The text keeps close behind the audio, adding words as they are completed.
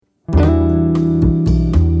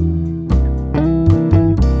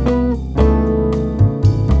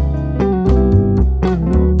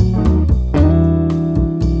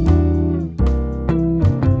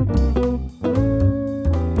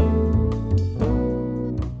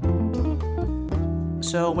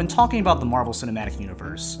So, when talking about the Marvel Cinematic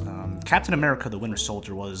Universe, Captain America the Winter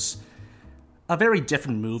Soldier was a very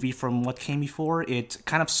different movie from what came before. It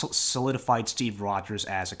kind of solidified Steve Rogers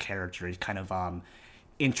as a character. It kind of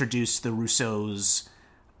introduced the Russos'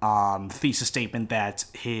 thesis statement that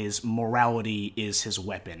his morality is his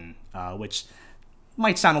weapon, which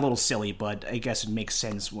might sound a little silly, but I guess it makes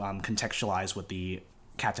sense contextualized with the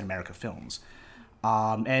Captain America films.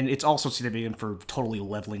 And it's also significant for totally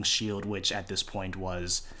leveling S.H.I.E.L.D., which at this point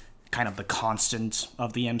was kind of the constant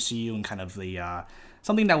of the MCU and kind of the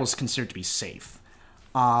something that was considered to be safe.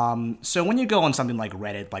 So when you go on something like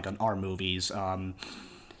Reddit, like on our movies, Kevin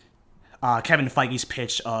Feige's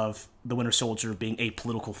pitch of The Winter Soldier being a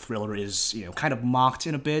political thriller is, kind of mocked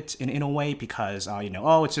in a bit, in a way, because,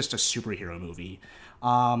 it's just a superhero movie.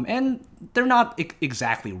 And they're not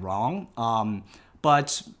exactly wrong,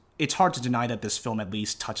 but it's hard to deny that this film at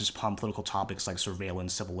least touches upon political topics like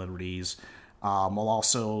surveillance, civil liberties, while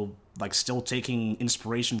also still taking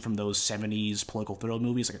inspiration from those 70s political thriller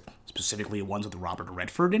movies, like specifically ones with Robert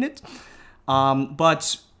Redford in it.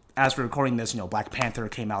 But as we're recording this, Black Panther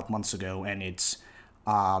came out months ago, and it's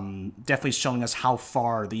definitely showing us how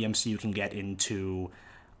far the MCU can get into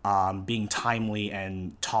being timely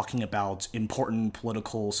and talking about important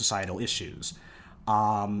political, societal issues.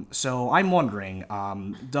 So I'm wondering,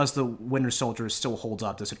 does the Winter Soldier still hold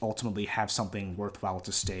up? Does it ultimately have something worthwhile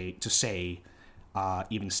to say,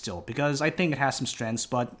 even still? Because I think it has some strengths,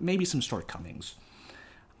 but maybe some shortcomings.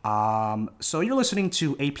 So you're listening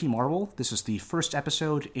to AP Marvel. This is the first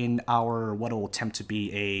episode in our what will attempt to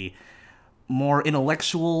be a more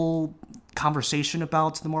intellectual conversation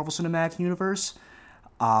about the Marvel Cinematic Universe.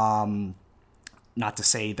 Not to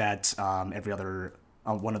say that every other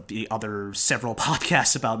one of the other several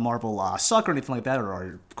podcasts about Marvel suck or anything like that, or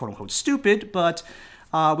are quote-unquote stupid, but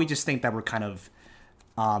we just think that we're kind of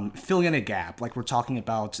filling in a gap. Like, we're talking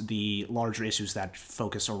about the larger issues that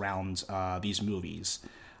focus around these movies.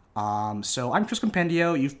 So I'm Chris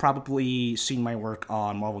Compendio. You've probably seen my work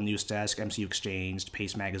on Marvel News Desk, MCU Exchange,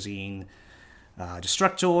 Pace Magazine,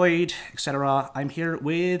 Destructoid, etc. I'm here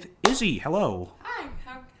with Izzy. Hello. Hi.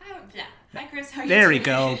 Hi, Chris. How are you There doing? we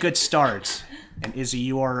go. Good start. And Izzy,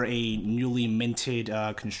 you are a newly minted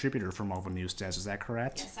contributor for Marvel News Desk. Is that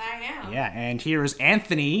correct? Yes, I am. Yeah, and here is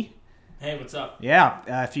Anthony. Hey, what's up?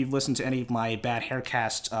 Yeah, if you've listened to any of my Bad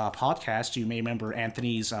Haircast podcasts, you may remember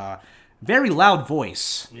Anthony's very loud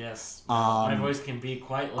voice. Yes, my voice can be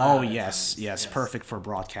quite loud. Oh, yes, perfect for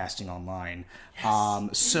broadcasting online.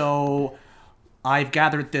 Yes. So I've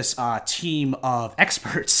gathered this team of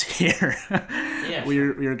experts here. Yeah,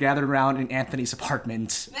 We're gathered around in Anthony's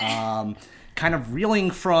apartment, kind of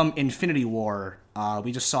reeling from Infinity War.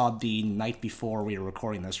 We just saw the night before we were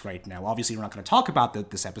recording this right now. Obviously, we're not going to talk about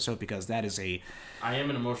this episode because that is a... I am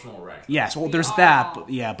an emotional wreck. Yes, well, there's that,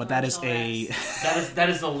 but that is a... that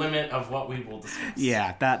is the limit of what we will discuss.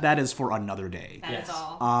 Yeah, that is for another day. That is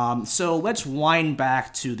all. So let's wind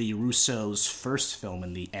back to the Russos' first film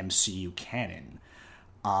in the MCU canon.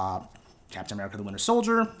 Captain America the Winter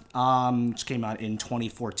Soldier, which came out in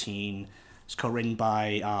 2014. It's co-written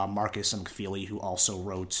by Marcus and McFeely, who also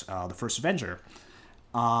wrote The First Avenger.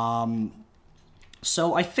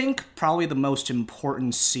 So I think probably the most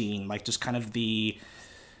important scene, just kind of the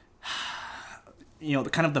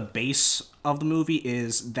the base of the movie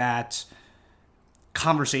is that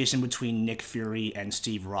conversation between Nick Fury and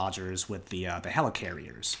Steve Rogers with the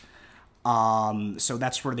helicarriers. So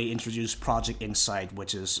that's where they introduce Project Insight,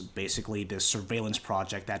 which is basically this surveillance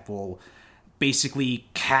project that will basically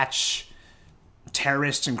catch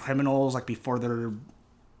terrorists and criminals before they're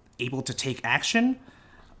able to take action.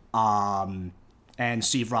 And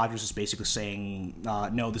Steve Rogers is basically saying,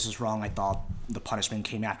 no, this is wrong. I thought the punishment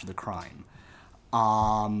came after the crime.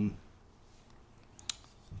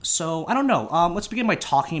 So, I don't know. Let's begin by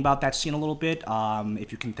talking about that scene a little bit.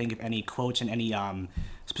 If you can think of any quotes and any,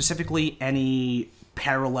 specifically any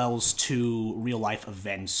parallels to real-life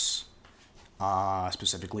events,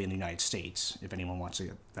 specifically in the United States, if anyone wants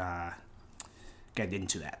to get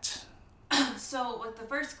into that. So, the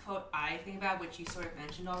first quote I think about, which you sort of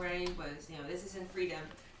mentioned already, was, this isn't freedom,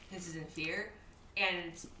 this isn't fear. And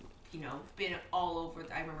it's, been all over,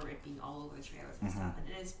 I remember it being all over the trailers and stuff.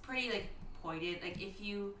 And it's pretty, pointed.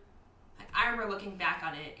 I remember looking back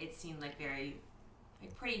on it, it seemed very,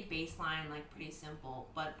 pretty baseline, pretty simple.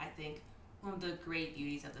 But I think one of the great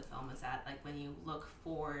beauties of the film is that, when you look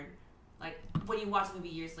forward, when you watch the movie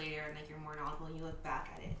years later and, you're more knowledgeable and you look back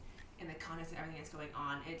at it, in the context of everything that's going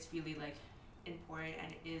on, it's really important,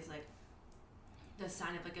 and it is the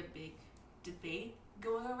sign of a big debate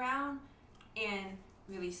going around, and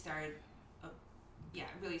really started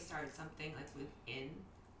really started something like within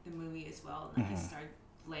the movie as well, and like it started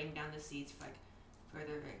laying down the seeds for like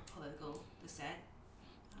further like, political dissent.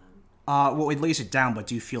 Well, it lays it down, but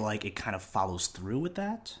do you feel like it kind of follows through with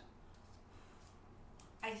that?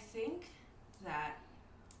 I think that,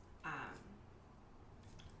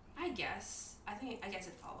 I guess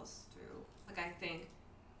it follows through. Like, I think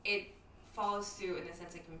it follows through in the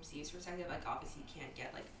sense, like, from Steve's perspective, like, obviously you can't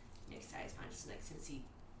get, like, Nick satisfied, like, since he,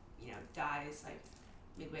 dies, like,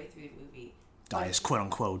 midway through the movie. Dies,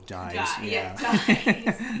 quote-unquote, dies. Yeah.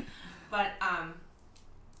 Dies. But,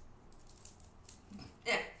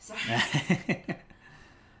 sorry.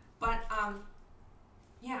 But,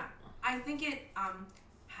 yeah, I think it,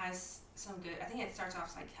 has some good, I think it starts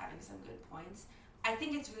off, like, having some good points. I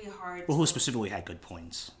think it's really hard Well, who specifically had good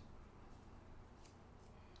points?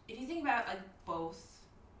 If you think about, like,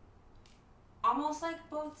 almost, like,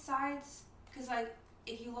 both sides, because, like,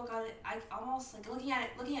 if you look at it, I almost, like, looking at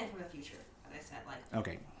it from the future, as I said, like,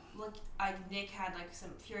 Okay. Look, like, Nick had, like,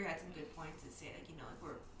 Fury had some good points to say, like, like,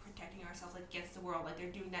 we're protecting ourselves, like, against the world, like,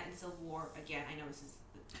 they're doing that in Civil War, again, I know this is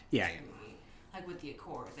the movie, like, with the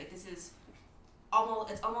Accords, like, this is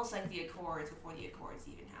it's almost like the Accords before the Accords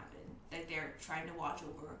even happened, like, they're trying to watch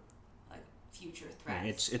over, like, future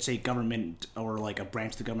threats. Yeah, it's a government, or, like, a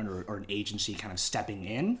branch of the government, or an agency kind of stepping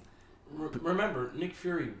in. Remember, Nick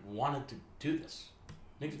Fury wanted to do this.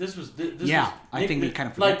 This was I think we kind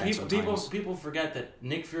of forget that sometimes. People forget that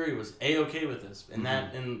Nick Fury was A-okay with this, and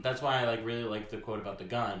and that's why I really like the quote about the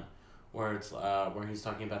gun, where it's where he's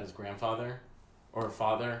talking about his grandfather or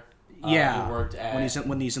father. Who worked at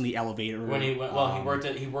when he's in the elevator. He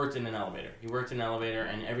worked in an elevator. He worked in an elevator,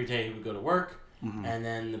 and every day he would go to work, and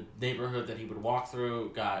then the neighborhood that he would walk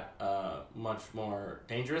through got much more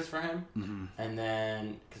dangerous for him, and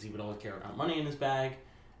then because he would always carry around money in his bag.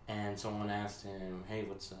 And someone asked him, "Hey,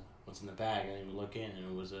 what's in the bag?" And he would look in, and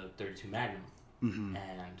it was a .32 Magnum.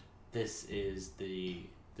 And this is the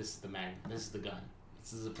Magnum. This is the gun.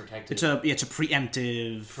 This is a protective. It's a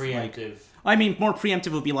preemptive. Preemptive. I mean, more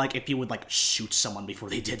preemptive would be like if he would like shoot someone before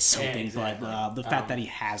they did something. Yeah, exactly. But the fact that he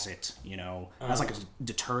has it, as like a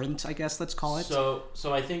deterrent, I guess let's call it. So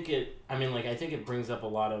I think I think it brings up a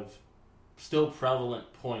lot of still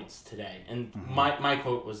prevalent points today. And my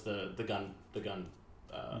quote was the gun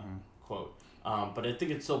quote. But I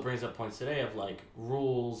think it still brings up points today of like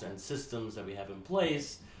rules and systems that we have in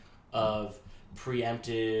place of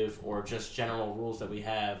preemptive or just general rules that we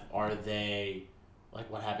have. Are they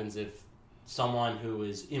like what happens if someone who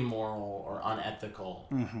is immoral or unethical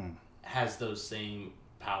has those same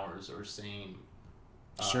powers or same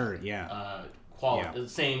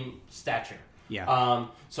same stature? Yeah. I'm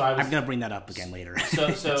gonna bring that up again later.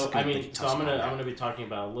 I'm gonna be talking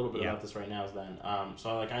about a little bit about this right now. Then,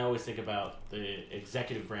 I always think about the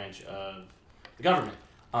executive branch of the government.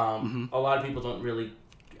 A lot of people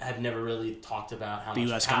have never really talked about how much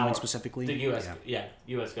U.S. power, government specifically. The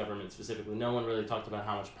U.S. government specifically. No one really talked about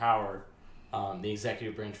how much power the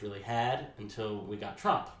executive branch really had until we got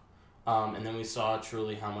Trump, and then we saw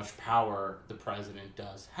truly how much power the president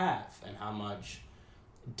does have and how much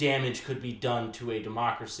damage could be done to a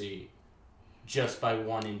democracy just by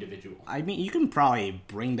one individual. I mean, you can probably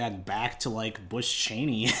bring that back to like Bush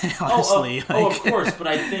Cheney, honestly. Of course, but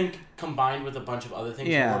I think combined with a bunch of other things,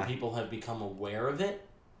 more people have become aware of it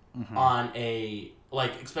on a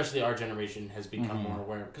especially our generation has become more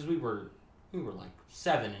aware because we were like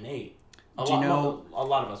 7 and 8. A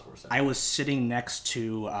lot of us were 7. I was sitting next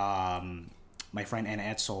to my friend Anna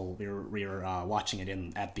Etzel. We were watching it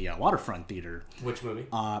at the Waterfront Theater. Which movie?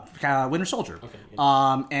 Winter Soldier. Okay.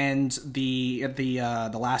 Yeah. And the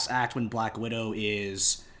last act when Black Widow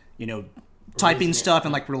is typing stuff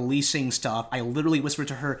and like releasing stuff, I literally whispered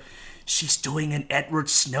to her, "She's doing an Edward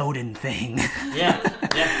Snowden thing."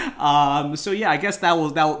 Yeah. So yeah, I guess that.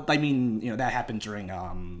 I mean, that happened during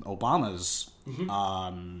Obama's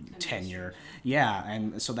tenure. Yeah,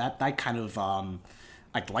 and so that kind of.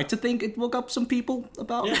 I'd like to think it woke up some people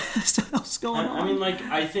about stuff else going on. I mean,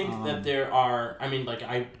 I think that there are. I mean,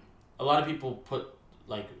 a lot of people put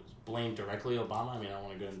blame directly Obama. I mean, I don't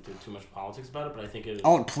want to go into too much politics about it, but I think it.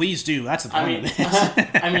 Oh, please do. That's the point of this.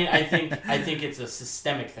 I think it's a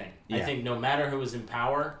systemic thing. Yeah. I think no matter who was in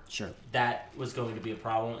power, sure, that was going to be a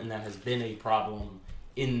problem, and that has been a problem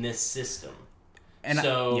in this system. And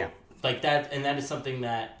that is something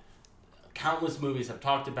that countless movies have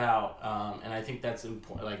talked about, and I think that's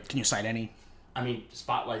important. Can you cite any? I mean,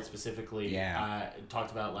 Spotlight specifically. Yeah.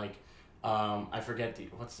 Talked about I forget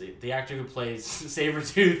the actor who plays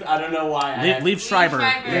Sabretooth. I don't know why. Liev Schreiber.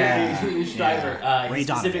 Yeah. Liev Schreiber. Yeah. He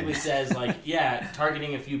specifically says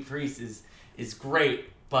targeting a few priests is great,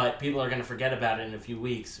 but people are going to forget about it in a few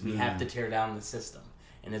weeks. We have to tear down the system.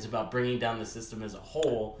 And it's about bringing down the system as a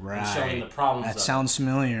whole and showing the problems That sounds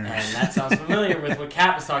familiar. And that sounds familiar with what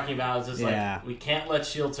Kat was talking about. It's just like, we can't let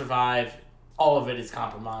S.H.I.E.L.D. survive. All of it is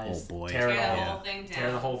compromised. Oh, boy. Tear the whole thing down.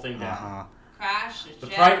 Tear the whole thing down. Uh-huh. Crash the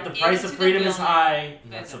price of freedom is high.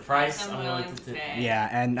 And that's the price I'm willing to pay. Yeah,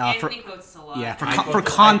 and Anthony quotes a lot. Yeah, for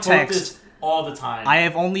context, all the time.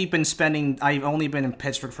 I've only been in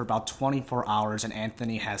Pittsburgh for about 24 hours, and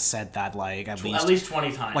Anthony has said that like at least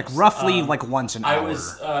 20 times, like roughly like once an hour. I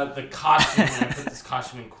was the costume. And I put this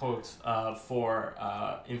costume in quotes for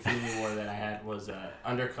Infinity War that I had was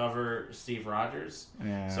undercover Steve Rogers.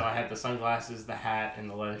 Yeah. So I had the sunglasses, the hat,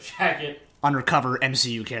 and the leather jacket. Undercover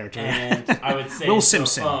MCU character. And I would say Will to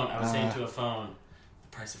Simpson. a phone. I was saying to a phone,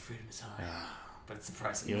 the price of freedom is high. But it's the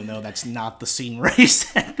price of Even though that's not the scene where he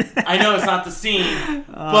said that. I know it's not the scene,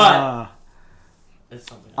 but it's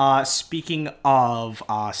something else. Speaking of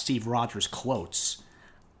Steve Rogers quotes,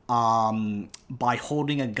 by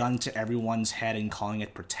holding a gun to everyone's head and calling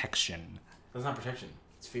it protection. That's not protection.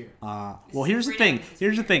 It's fear. Well, here's the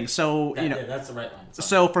thing. So, that's the right line.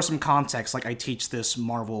 So, for some context, like I teach this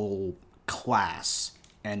Marvel class.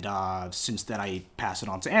 And since then, I pass it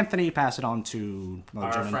on to Anthony, pass it on to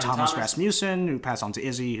Thomas Rasmussen, who passed on to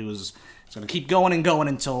Izzy, who's going to keep going and going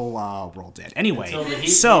until we're all dead. Anyway, the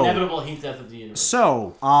inevitable heat death of the universe.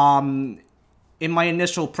 So, in my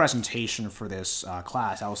initial presentation for this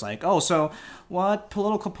class, I was like, oh, so what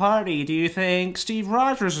political party do you think Steve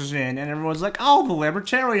Rogers is in? And everyone's like, oh, the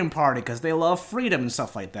Libertarian Party, because they love freedom and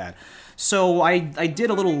stuff like that. So I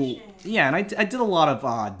did a little, and I did a lot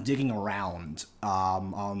of digging around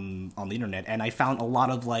on the internet, and I found a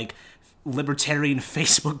lot of like libertarian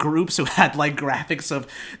Facebook groups who had like graphics of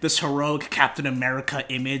this heroic Captain America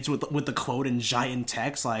image with the quote in giant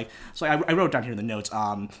text. Like, so I wrote down here in the notes.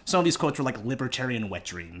 Some of these quotes were like libertarian wet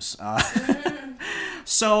dreams.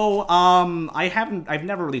 So I've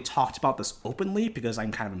never really talked about this openly because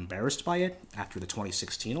I'm kind of embarrassed by it after the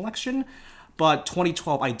 2016 election. But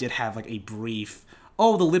 2012, I did have like a brief, the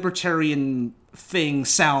libertarian thing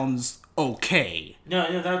sounds okay.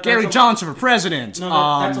 No, Gary Johnson for president. No,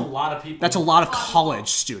 that's a lot of people. That's a lot of college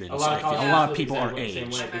students. A lot of people our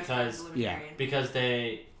age. Because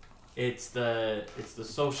it's the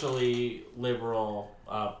socially liberal,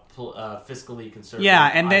 fiscally conservative.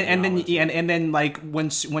 Yeah, and then like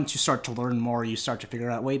once you start to learn more, you start to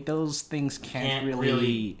figure out, wait, those things can't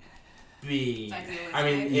really be. I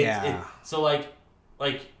mean, so like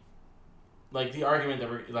the argument that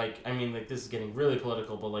we're like, I mean, like this is getting really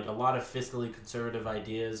political, but like a lot of fiscally conservative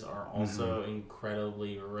ideas are also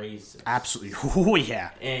incredibly racist. Absolutely, oh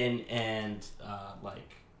yeah, and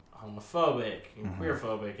like homophobic and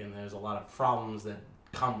queerphobic, and there's a lot of problems that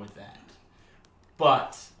come with that.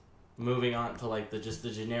 But moving on to like the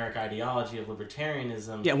generic ideology of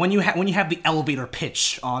libertarianism. Yeah, when you have the elevator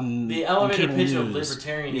pitch on the elevator on pitch news, of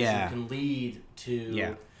libertarianism can lead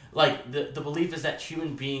to like the belief is that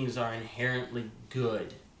human beings are inherently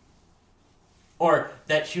good, or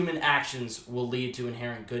that human actions will lead to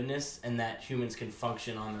inherent goodness, and that humans can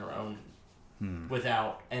function on their own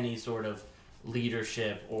without any sort of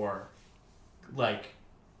leadership or like.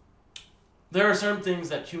 There are certain things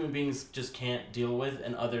that human beings just can't deal with,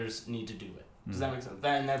 and others need to do it. Does that make sense?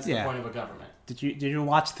 And that's the point of a government. Did you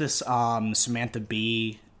watch this Samantha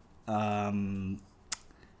Bee,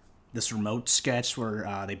 this remote sketch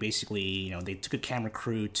where they basically they took a camera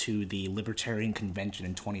crew to the Libertarian Convention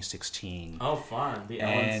in 2016? Oh, fun! The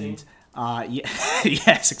LNC.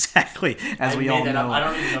 Yes, exactly. As we all know. I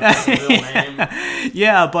don't even know if that's a real name.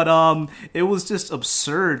 Yeah, but it was just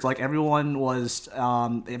absurd. Like everyone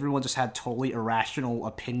just had totally irrational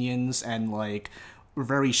opinions and like were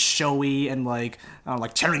very showy and like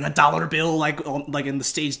tearing a dollar bill like in the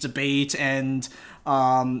stage debate and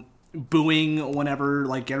booing whenever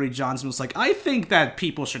like Gary Johnson was like, I think that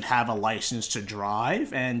people should have a license to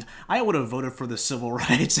drive, and I would have voted for the Civil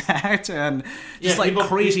Rights Act, and just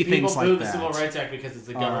crazy things like that. People boo the Civil Rights Act because it's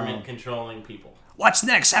the government controlling people. What's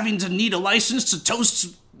next? Having to need a license to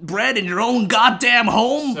toast bread in your own goddamn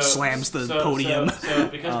home? Slams the podium. So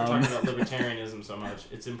because we're talking about libertarianism so much,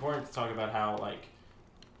 it's important to talk about how like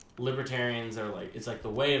libertarians are like, it's like the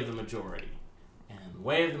way of the majority. The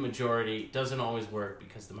way of the majority doesn't always work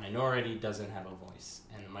because the minority doesn't have a voice.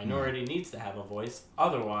 And the minority needs to have a voice.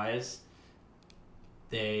 Otherwise,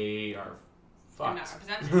 they are fucked.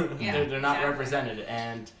 They're not represented.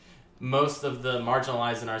 And most of the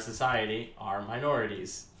marginalized in our society are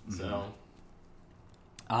minorities. So...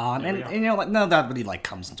 and none of that really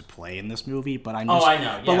comes into play in this movie, but I'm just... Oh, I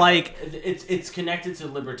know, yeah. But it's connected to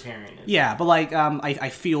libertarianism. Yeah, but I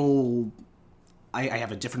feel... I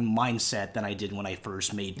have a different mindset than I did when I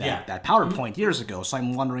first made that PowerPoint years ago. So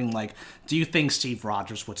I'm wondering, like, do you think Steve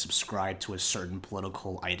Rogers would subscribe to a certain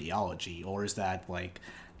political ideology, or is that like,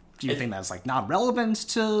 do you think that's like not relevant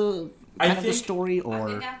to kind of the story? Or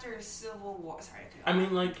I think after a Civil War,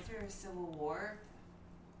 after a Civil War,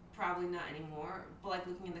 probably not anymore. But like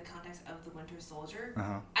looking in the context of the Winter Soldier,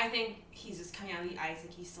 I think he's just coming out of the ice,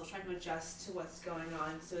 like he's still trying to adjust to what's going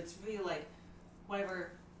on. So it's really like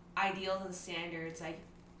whatever ideals and standards like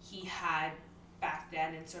he had back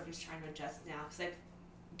then, and sort of just trying to adjust now. Because like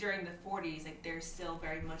during the 40s, like there's still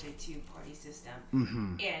very much a two-party system,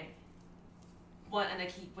 and when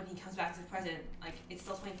he comes back to the present, like it's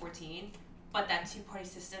still 2014, but that two-party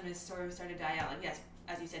system is sort of starting to die out. Like yes,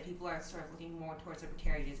 as you said, people are sort of looking more towards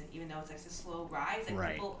libertarianism, even though it's like a slow rise.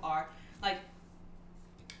 Like people are like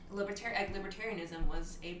libertarianism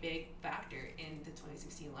was a big factor in the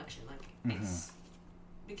 2016 election. Like it's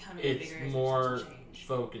becoming a bigger more change.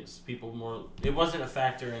 Focused. People more. It wasn't a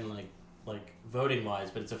factor in like voting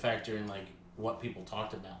wise, but it's a factor in like what people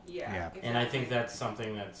talked about. Yeah. Exactly. And I think that's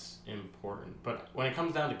something that's important. But when it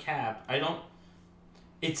comes down to Cap, I don't.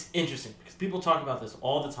 It's interesting because people talk about this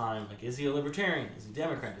all the time. Like, is he a libertarian? Is he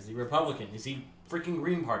Democrat? Is he Republican? Is he freaking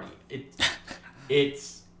Green Party?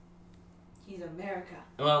 It's. He's America.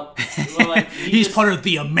 Well, like he's part of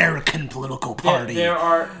the American political party.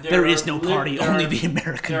 There is no party, only the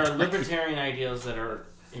American party. There are libertarian ideals that are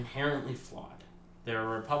inherently flawed. There are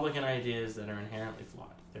Republican ideas that are inherently flawed.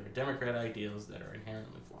 There are Democrat ideals that are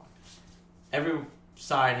inherently flawed. Every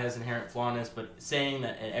side has inherent flawness, but saying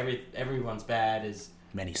that everyone's bad is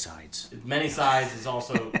many sides. Many sides is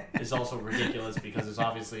also ridiculous because there's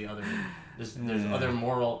obviously there's other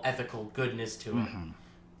moral, ethical goodness to it.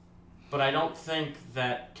 But I don't think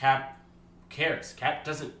that Cap cares. Cap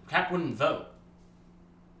wouldn't vote.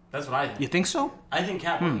 That's what I think. You think so? I think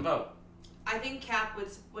Cap wouldn't vote. I think Cap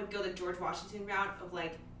would go the George Washington route of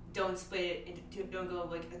like, don't split it into two, don't go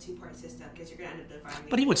like a two-party system because you're gonna end up dividing.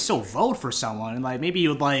 But he would still vote for someone, and like maybe he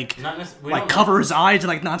would like cover cover his eyes and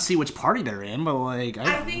like not see which party they're in. But like,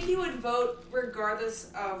 I think he would vote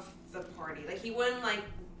regardless of the party. Like he wouldn't like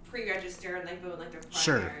pre-register and like vote like their primaries.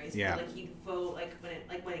 Sure. Yeah. But, like he'd vote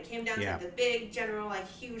when it came down to like, the big general like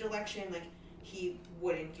huge election, like he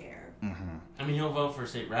wouldn't care. I mean, he'll vote for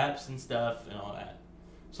state reps and stuff and all that.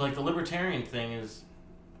 So like the libertarian thing is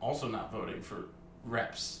also not voting for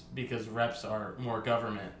reps because reps are more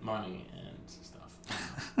government money and stuff.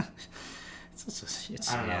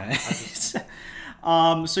 I don't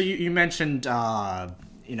know. So you mentioned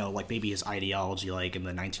like maybe his ideology like in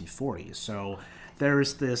the 1940s. So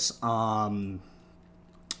there's this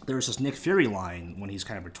Nick Fury line when he's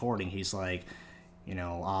kind of retorting. He's like,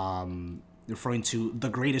 referring to the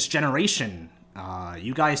greatest generation.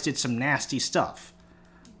 You guys did some nasty stuff.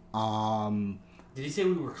 Did he say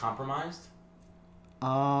we were compromised?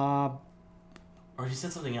 Or he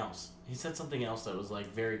said something else. He said something else that was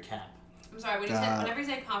like very Cap. I'm sorry, whenever you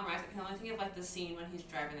say compromise, I can only think of like the scene when he's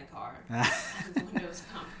driving the car. The window's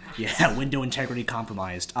compromised. Yeah, window integrity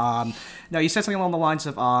compromised. No, he said something along the lines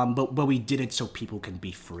of, but we did it so people can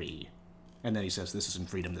be free. And then he says, this isn't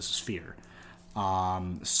freedom, this is fear.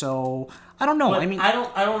 So I don't know. But I mean, I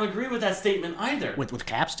don't agree with that statement either. With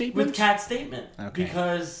Cap's statement? With Cap's statement. Okay.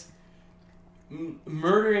 Because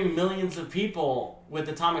murdering millions of people with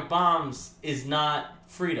atomic bombs is not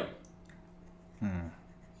freedom.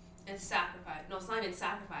 It's sacrifice. No, it's not even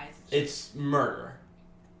sacrifice. It's murder.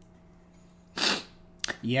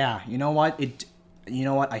 Yeah, you know what?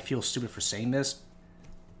 I feel stupid for saying this.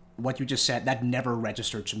 What you just said, that never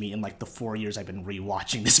registered to me in like the 4 years I've been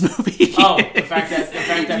rewatching this movie. Oh, the fact that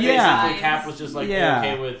basically Cap was just like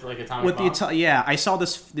okay with like atomic bombs. I saw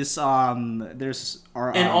this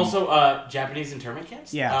and also Japanese internment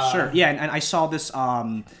camps. Yeah, sure. Yeah, and I saw this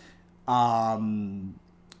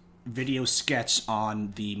video sketch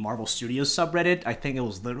on the Marvel Studios subreddit. I think it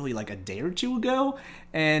was literally like a day or two ago,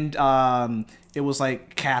 and it was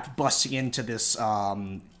like Cap busting into this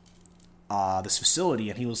this facility,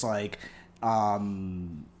 and he was like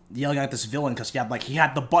yelling at this villain because he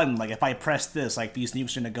had the button, like if I press this, like these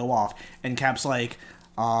nukes are gonna go off, and Cap's like,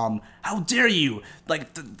 how dare you, like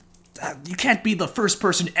you can't be the first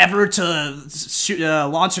person ever to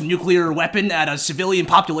launch a nuclear weapon at a civilian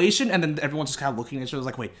population. And then everyone's just kind of looking at each other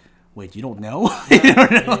like, wait, you don't know? You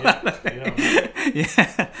don't know?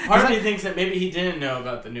 Yeah. Part of me thinks that maybe he didn't know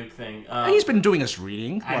about the nuke thing. He's been doing his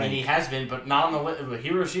reading. I mean, he has been, but not on the list.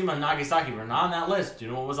 Hiroshima and Nagasaki were not on that list. Do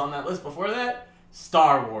you know what was on that list before that?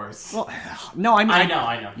 Star Wars. Well, no, I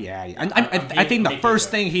know. Yeah, I think the first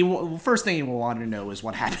thing he will want to know is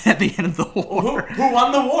what happened at the end of the war. Who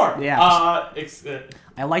won the war? Yeah.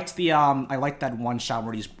 I liked that one shot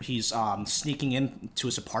where he's sneaking into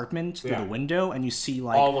his apartment through the window, and you see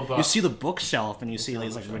like all the books. you see the bookshelf, and you see like,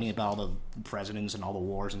 he's like reading about all the presidents and all the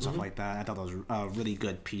wars and stuff like that. I thought that was a really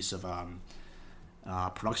good piece of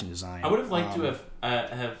production design. I would have liked to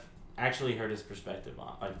have actually heard his perspective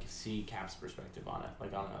on, like, see Cap's perspective on it,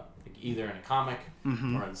 like on either in a comic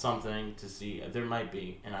or in something, to see. There might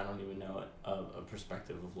be, and I don't even know it, a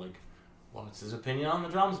perspective of like, what's his opinion on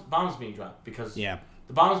the bombs being dropped, because the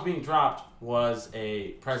bombs being dropped was a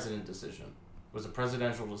president decision. Was a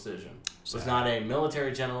presidential decision. Was not a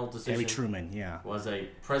military general decision. Harry Truman, was a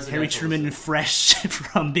presidential Harry Truman, decision. Fresh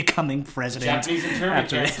from becoming president. Japanese internment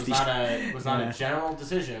camp was not a general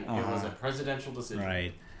decision. It was a presidential decision.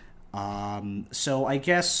 Right. So I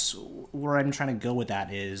guess where I'm trying to go with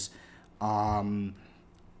that is,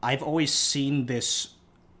 I've always seen this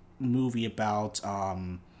movie about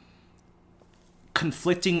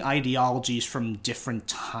conflicting ideologies from different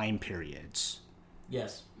time periods.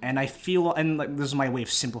 Yes. And I feel, and like, this is my way of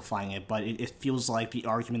simplifying it, but it feels like the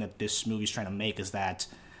argument that this movie is trying to make is that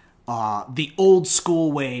the old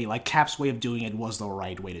school way, like Cap's way of doing it, was the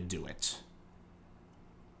right way to do it.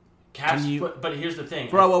 But here's the thing.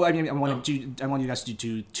 Well, I mean, I want you guys to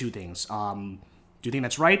do two things. Do you think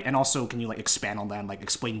that's right? And also, can you like expand on that and like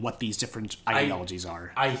explain what these different ideologies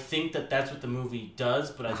are? I think that's what the movie does,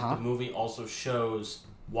 but I think the movie also shows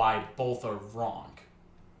why both are wrong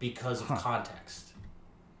because of context.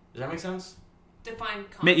 Does that make sense? Define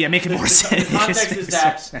context. Yeah, make it more sense. The context is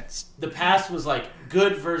that the past was like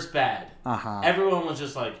good versus bad. Everyone was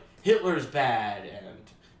just like, Hitler's bad and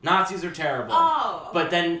Nazis are terrible. Oh, okay.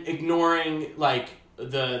 But then ignoring like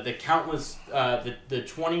the countless the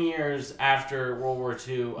 20 years after World War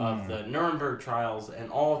II of the Nuremberg trials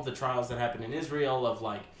and all of the trials that happened in Israel of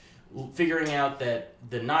like figuring out that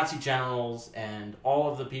the Nazi generals and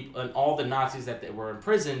all of the people and all the Nazis that were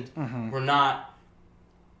imprisoned were not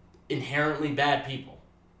inherently bad people.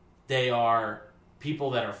 They are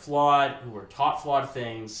people that are flawed, who were taught flawed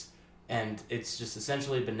things, and it's just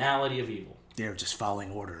essentially banality of evil. They're just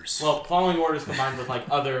following orders. Well, following orders combined with like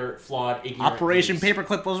other flawed, ignorant Operation things.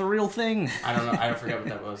 Paperclip was a real thing. I don't know. I forget what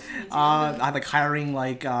that was. I like hiring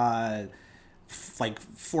like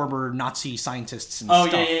former Nazi scientists and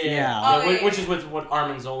stuff. Yeah. Which is what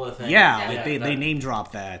Armin Zola thing. Yeah, they name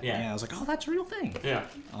dropped that. Yeah, I was like, oh, that's a real thing. Yeah.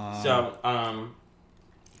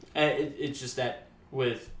 It's just that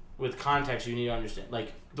with context, you need to understand.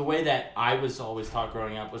 Like, the way that I was always taught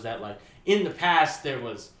growing up was that, like, in the past, there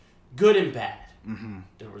was good and bad.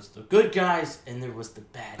 There was the good guys, and there was the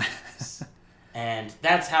bad guys. And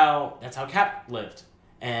that's how Cap lived.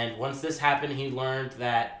 And once this happened, he learned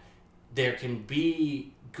that there can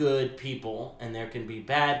be good people, and there can be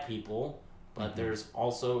bad people, but there's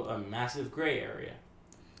also a massive gray area.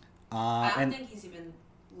 I don't think he's even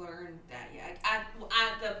learned that yet. At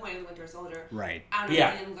the point of the Winter Soldier, right? I don't know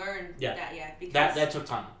if he didn't learn that yet because that took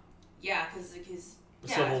time. Yeah, because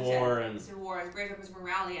Civil War and Civil War is greater because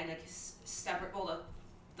morality and like his stubborn. Well,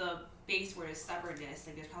 the base word is stubbornness.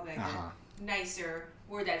 Like there's probably like a nicer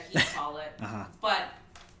word that he'd call it, but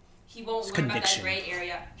he won't learn about that gray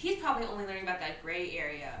area. He's probably only learning about that gray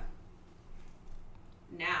area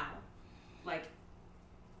now, like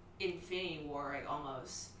Infinity War, like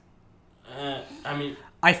almost. I mean,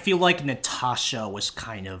 I feel like Natasha was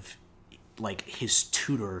kind of like his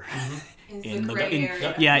tutor in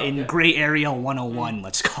gray area 101,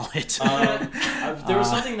 let's call it. There was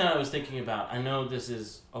something that I was thinking about. I know this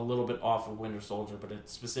is a little bit off of Winter Soldier, but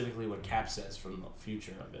it's specifically what Cap says from the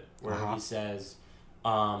future of it, where he says,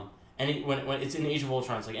 when it's in Age of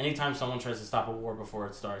Ultron, it's like anytime someone tries to stop a war before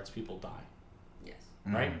it starts, people die.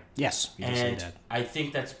 Right? Yes, you and say that. I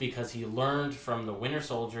think that's because he learned from the Winter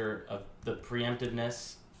Soldier of the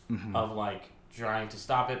preemptiveness of like trying to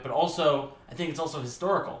stop it, but also I think it's also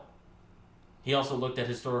historical. He also looked at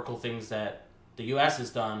historical things that the U.S. has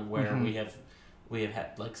done, where we have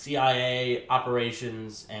had like CIA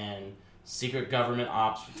operations and secret government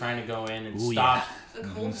ops trying to go in and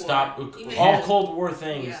stop all Cold War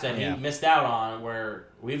things that he missed out on, where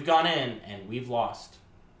we've gone in and we've lost.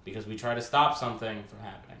 Because we try to stop something from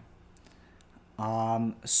happening.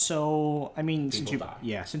 So I mean, since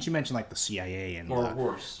you mentioned like the CIA and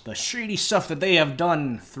the shady stuff that they have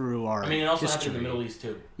done through our it also history. happened in the Middle East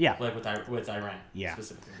too. Yeah, like with Iran. Yeah,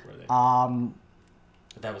 specifically where they.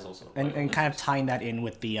 But that was also and kind of tying that in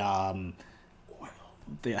with the tying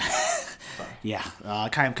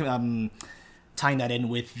that in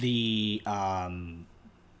with the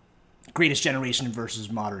Greatest Generation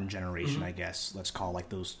versus Modern Generation, I guess. Let's call like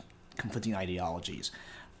those conflicting ideologies.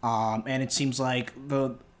 And it seems like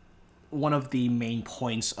one of the main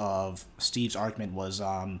points of Steve's argument was,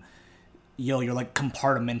 you're like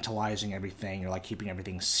compartmentalizing everything. You're like keeping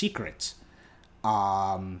everything secret.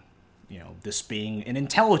 This being an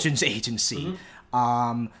intelligence agency.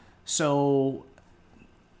 So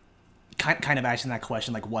kind of asking that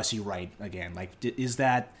question, like, was he right again? Like,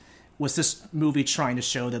 was this movie trying to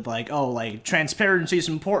show that, like, oh, like, transparency is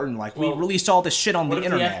important? Like, we released all this shit on the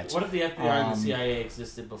internet. What if the FBI and the CIA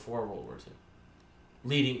existed before World War II?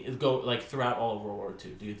 Throughout all of World War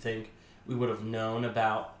II. Do you think we would have known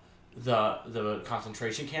about the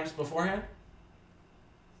concentration camps beforehand?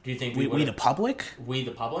 Do you think we the public? We the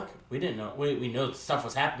public? We didn't know. We know stuff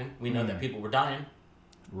was happening. We know that people were dying.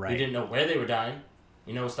 Right. We didn't know where they were dying.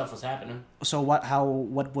 We know stuff was happening. So what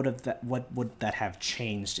would that have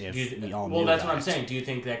changed if we all knew? Well, that's what I'm saying. Do you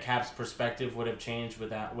think that Cap's perspective would have changed with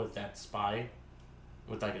that spy,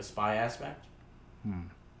 with like a spy aspect?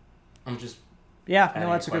 I'm just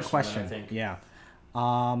that's a good question. I think. Yeah,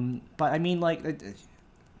 but I mean, like,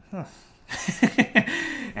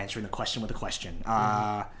 answering the question with a question.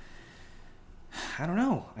 I don't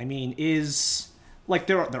know. I mean,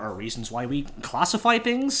 there are reasons why we classify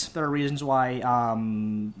things. There are reasons why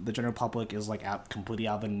the general public is like completely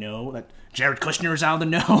out of the know. That Jared Kushner is out of the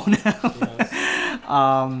know now.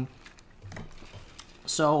 Yes.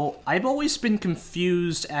 So I've always been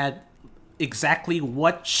confused at exactly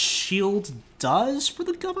what SHIELD does for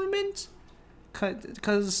the government,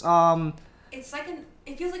 because it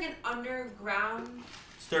feels like an underground.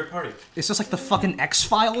 It's third party. It's just like the fucking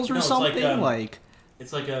X-Files or something.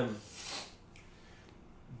 It's like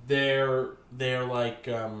they're like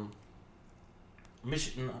not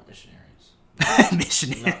missionaries. Missionaries.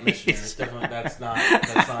 Not missionaries. Definitely, that's not.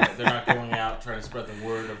 They're not going out trying to spread the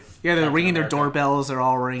word of. Yeah, they're Captain ringing America. their doorbells. They're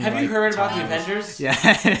all ringing. Have you heard about the Avengers? Yeah.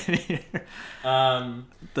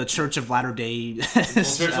 The Church of Latter Day.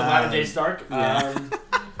 Church of Latter Day Stark. Yeah.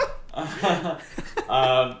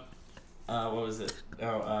 What was it?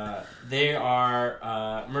 They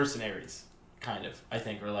are mercenaries, kind of. I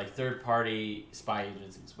think, or like third-party spy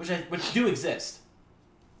agencies, which do exist.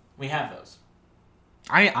 We have those.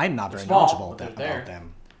 I'm not very knowledgeable about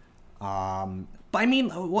them. But I mean,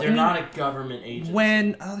 they're not a government agency.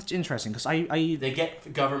 That's interesting because they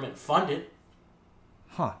get government funded.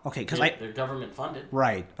 Huh. Okay. Because they're government funded.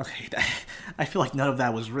 Right. Okay. I feel like none of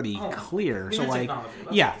that was really clear. I mean, so like,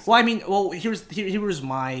 yeah. Well, I mean, here was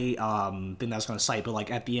my thing that I was going to cite, but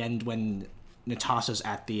like at the end when Natasha's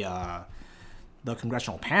at the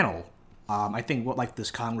congressional panel, I think what like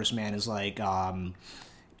this congressman is like,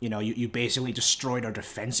 you basically destroyed our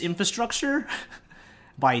defense infrastructure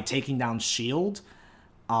by taking down SHIELD.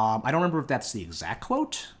 I don't remember if that's the exact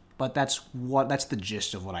quote, but that's the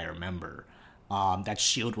gist of what I remember. That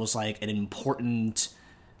SHIELD was like an important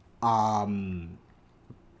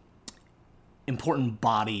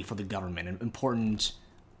body for the government, an important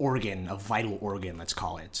organ, a vital organ, let's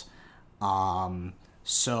call it.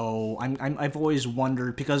 So I've always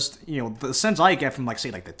wondered, because the sense I get from like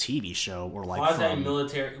say like the TV show or like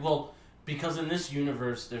quasi-military. Well, because in this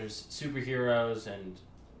universe there's superheroes and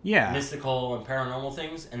mystical and paranormal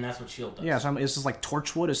things, and that's what SHIELD does. Yeah, so is this like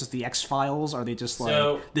Torchwood? Is this the X-Files? Are they just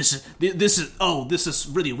like this is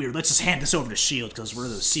really weird. Let's just hand this over to SHIELD because we're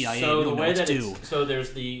the CIA. So we don't know what to do. So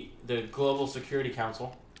there's the Global Security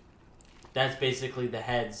Council. That's basically the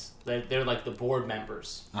heads. They're like the board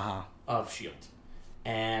members of SHIELD.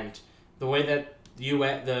 And the way that the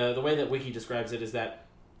way that Wiki describes it is that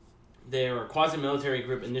they're a quasi-military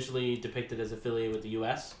group initially depicted as affiliated with the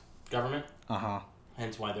U.S. government.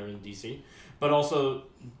 Hence why they're in D.C. But also,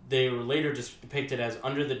 they were later just depicted as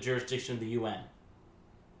under the jurisdiction of the UN.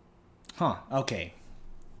 Huh. Okay.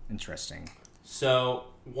 Interesting. So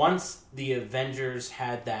once the Avengers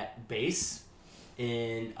had that base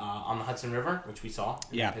in on the Hudson River, which we saw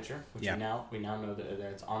in that picture, which we now know that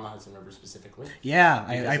it's on the Hudson River specifically. Yeah,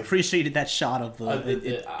 I appreciated that shot of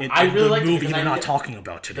the I really like the movie we're not talking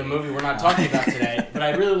about today. The movie we're not talking about today, but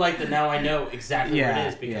I really like that now I know exactly where it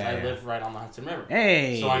is because I live right on the Hudson River.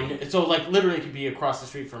 Hey, so like literally it could be across the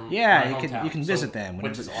street from my hometown. you can visit them,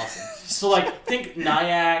 which is awesome. So like think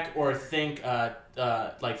Nyack or think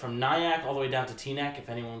like from Nyack all the way down to Teaneck, if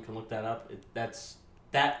anyone can look that up. That's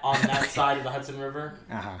that on that side of the Hudson River.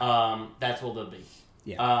 That's where they'll be.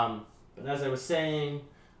 Yeah. But as I was saying,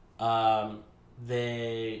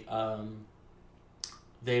 they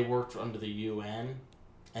worked under the UN,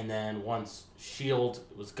 and then once SHIELD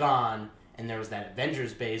was gone, and there was that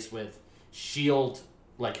Avengers base with SHIELD,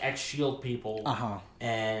 like ex-SHIELD people,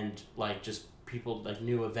 and like just people like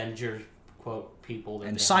new Avengers quote people that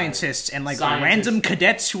and they scientists hired. and like Scientists. random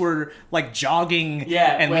cadets who were like jogging,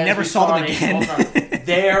 Yeah, and we whereas never saw them an again. Ultron,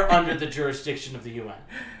 they're under the jurisdiction of the UN.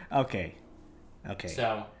 Okay.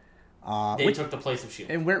 So they took the place of Shield.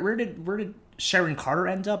 And where did Sharon Carter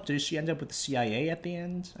end up? Did she end up with the CIA at the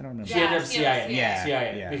end? I don't remember. She ended up CIA. Yeah,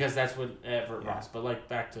 CIA. yeah. Because that's what Everett Ross. But like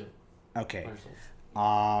back to Okay. Winter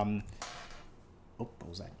What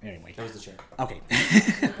was that? Anyway. That was the chair. Okay.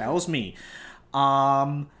 That was me.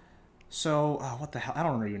 So what the hell? I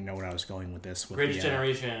don't even know where I was going with this. With Greatest the,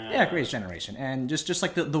 Generation. Yeah, Greatest Generation, and just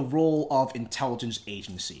like the role of intelligence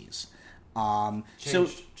agencies.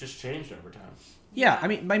 Just changed over time. Yeah, I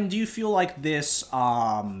mean, do you feel like this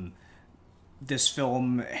this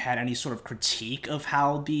film had any sort of critique of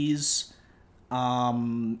how these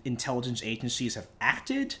intelligence agencies have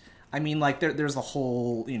acted? I mean, like, there's the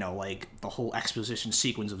whole, like, the whole exposition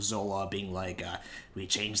sequence of Zola being like, we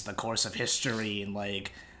changed the course of history, and,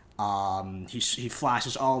 like, he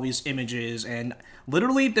flashes all these images, and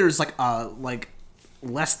literally there's, like,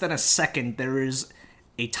 less than a second, there is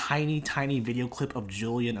a tiny video clip of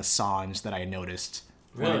Julian Assange that I noticed.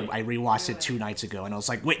 Really? I rewatched it 2 nights ago, and I was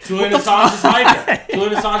like, wait, Julian Assange is Hydra.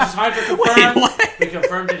 Julian Assange is Hydra confirmed. Wait, what? We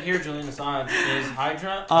confirmed it here. Julian Assange is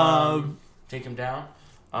Hydra. Take him down.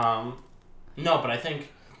 No, but I think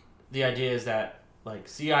the idea is that like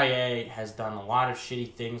CIA has done a lot of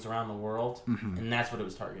shitty things around the world, and that's what it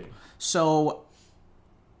was targeting. So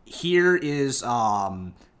here is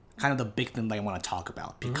kind of the big thing that I want to talk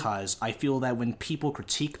about, because I feel that when people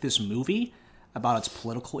critique this movie about its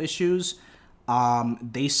political issues,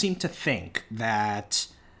 they seem to think that,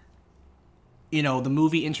 the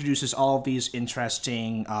movie introduces all of these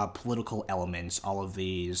interesting political elements, all of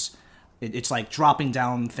these... It's like dropping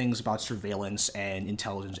down things about surveillance and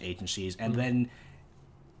intelligence agencies, and then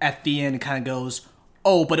at the end it kind of goes,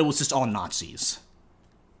 oh, but it was just all Nazis.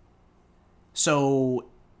 So,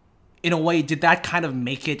 in a way, did that kind of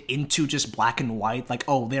make it into just black and white? Like,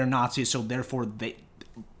 oh, they're Nazis, so therefore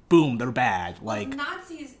they're bad. Like, well,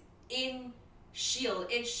 Nazis in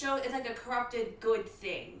S.H.I.E.L.D., it's like a corrupted good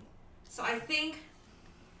thing. So I think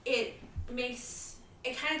it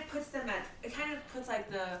kind of puts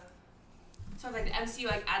like the sort of like the MCU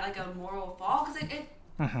like at like a moral fall, because like it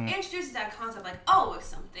introduces that concept like, oh, like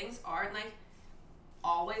some things aren't like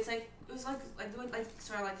always like, it was like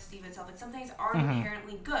sort of like Steven said, like some things aren't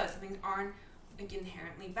inherently good, some things aren't like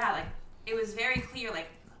inherently bad. Like it was very clear like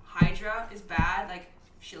Hydra is bad, like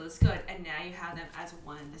S.H.I.E.L.D. is good, and now you have them as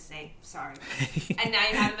one and the same. Sorry. And now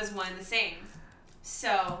you have them as one and the same.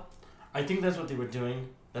 So I think that's what they were doing.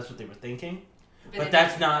 That's what they were thinking. But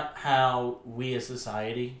that's not how we as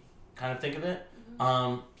society kind of think of it.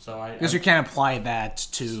 Because you can't apply that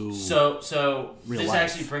to so real this life.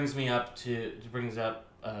 actually brings up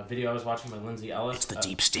a video I was watching by Lindsay Ellis. It's the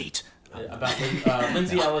deep state. About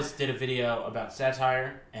Lindsay Ellis did a video about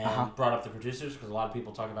satire and brought up the producers, because a lot of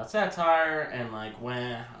people talk about satire and like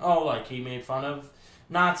like he made fun of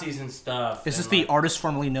Nazis and stuff. Is this the artist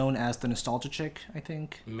formerly known as the Nostalgia Chick, I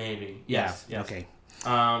think? Maybe. Yeah. Yes. Okay.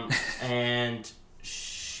 And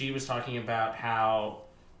she was talking about how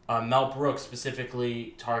Mel Brooks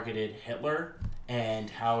specifically targeted Hitler and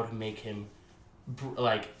how to make him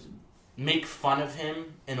make fun of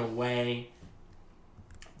him in a way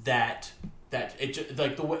that it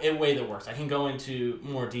like a way that works. I can go into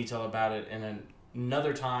more detail about it in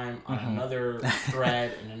another time on another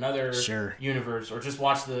thread in another universe, or just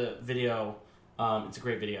watch the video. It's a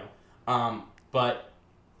great video. But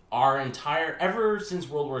ever since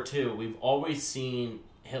World War II, we've always seen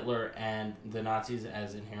Hitler and the Nazis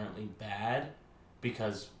as inherently bad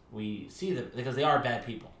because we see them, because they are bad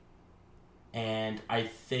people. And I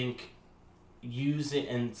think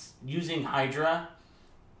using Hydra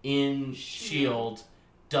in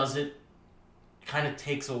S.H.I.E.L.D. kind of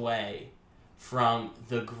takes away from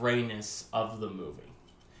the grayness of the movie.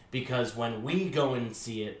 Because when we go and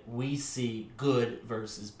see it, we see good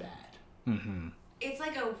versus bad. Mm-hmm. It's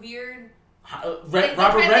like a weird...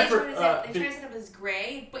 Robert Redford... They try to set up as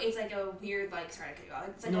gray, but it's like a weird, like... Sorry to cut you off.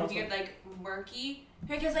 It's like a weird, like, murky...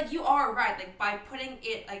 Because, like, you are right. Like, by putting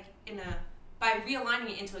it, like, by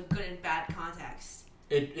realigning it into a good and bad context.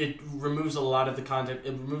 It removes a lot of the content.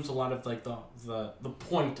 It removes a lot of, like, the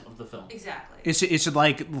point of the film. Exactly. Is it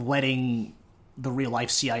like, letting the real-life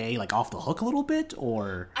CIA, like, off the hook a little bit,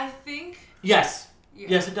 or...? I think... Yes. Yeah.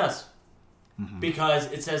 Yes, it does. Mm-hmm.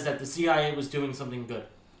 Because it says that the CIA was doing something good.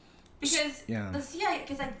 Because the CIA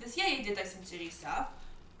did like some shitty stuff,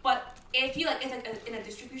 but if you like, it's like in a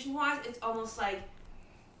distribution wise, it's almost like,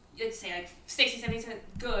 let's say like 60-70%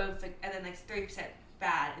 good, like, and then like 30%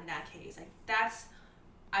 bad in that case. Like that's,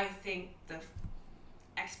 I think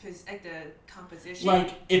the composition.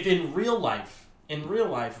 Like, if in real life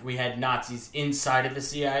we had Nazis inside of the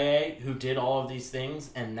CIA who did all of these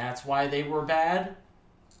things, and that's why they were bad.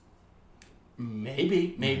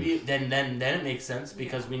 Maybe then it makes sense,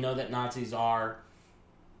 because we know that Nazis are,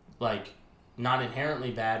 like, not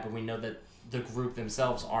inherently bad, but we know that the group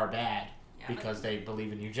themselves are bad because they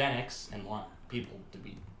believe in eugenics and want people to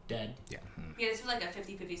be dead. Yeah, this was like a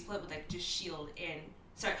 50-50 split with like just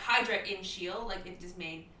Hydra in S.H.I.E.L.D. Like, it just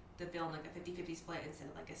made the villain like a 50-50 split instead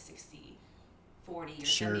of like a 60-40 or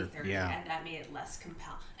 70-30, and that made it less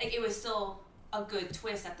compelling. Like, it was still a good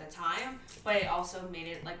twist at the time, but it also made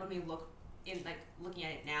it, like, when we looking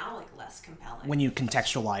at it now, like, less compelling. When you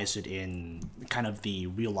contextualize it in kind of the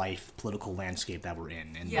real life political landscape that we're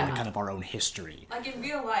in, and kind of our own history. Like, in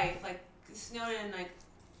real life, like Snowden, like,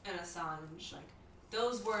 and Assange, like,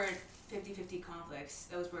 those were 50-50 conflicts.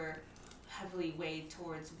 Those were heavily weighed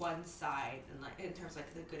towards one side, and like in terms of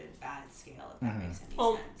like the good and bad scale, if that makes any sense.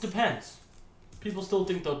 Well, depends. People still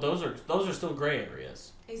think those are still gray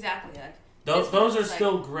areas. Exactly, like those are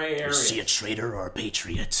still gray areas. Is he a traitor or a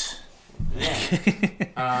patriot?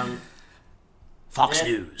 Yeah. Fox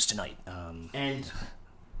News tonight. And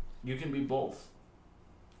you can be both.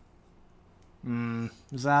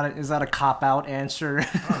 Is that a cop-out answer?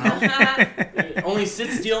 Only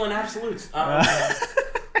sit still in absolutes.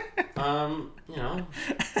 You know.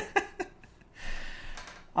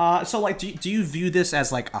 So, like, do you view this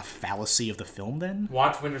as, like, a fallacy of the film, then?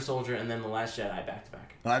 Watch Winter Soldier and then The Last Jedi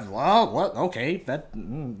back-to-back. Well, what? Okay, that...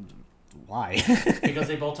 why? Because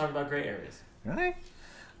they both talk about gray areas. Right?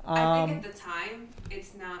 I think at the time,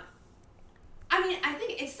 it's not... I mean, I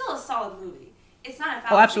think it's still a solid movie. It's not a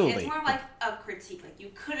fallacy. Oh, absolutely. It's more like a critique. Like, you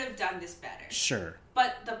could have done this better. Sure.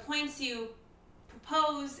 But the points you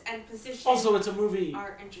propose and position also, it's a movie...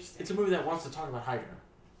 are interesting. It's a movie that wants to talk about Hydra.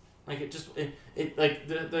 Like,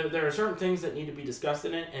 there are certain things that need to be discussed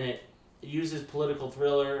in it, and it uses political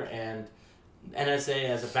thriller and NSA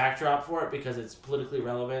as a backdrop for it because it's politically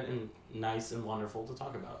relevant and nice and wonderful to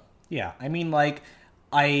talk about. Yeah, I mean, like,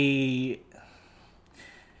 I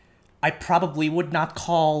probably would not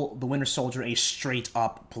call The Winter Soldier a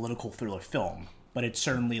straight-up political thriller film, but it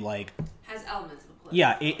certainly, like... has elements of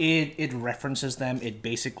political thriller. It references them. It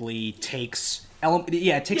basically takes...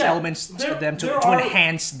 elements to them to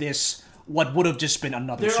enhance this, what would have just been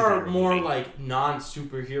another superhero There are more, movie. like,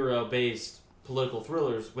 non-superhero-based political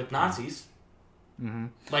thrillers with Nazis. Mm-hmm.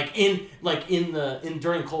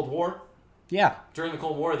 During Cold War. Yeah. During the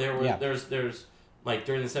Cold War, there's like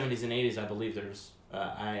during the 70s and 80s, I believe there's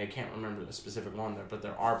I can't remember the specific one there, but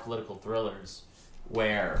there are political thrillers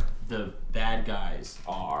where the bad guys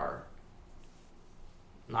are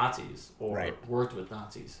Nazis or worked with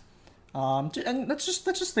Nazis. And let's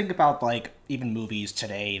just think about, like, even movies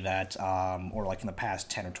today that or like in the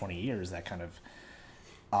past 10 or 20 years that kind of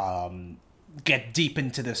get deep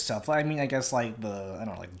into this stuff. I mean, I guess like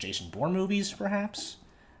the Jason Bourne movies, perhaps.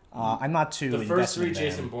 I'm not too. The first three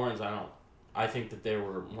Jason Bournes, I think that they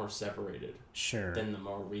were more separated. Sure. Than the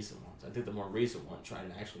more recent ones. I think the more recent one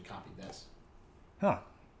tried to actually copy this. Huh?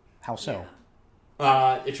 How so?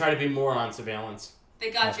 Yeah. It tried to be more on surveillance.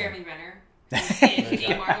 They got Jeremy Renner in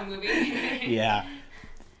a Marvel movie. Yeah.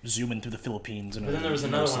 Zooming through the Philippines. But then there was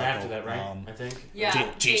another one after that, right? I think.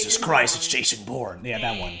 Yeah. Jesus Christ, it's Jason Bourne. Yeah,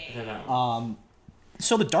 that one.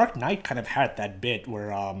 So The Dark Knight kind of had that bit where,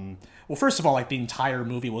 well, first of all, like, the entire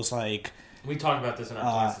movie was like... We talked about this in our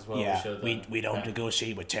class as well. Yeah, we don't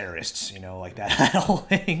negotiate with terrorists, like that whole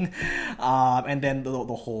thing. And then the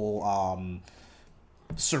whole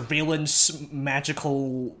surveillance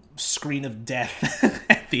magical screen of death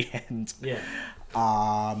at the end. Yeah.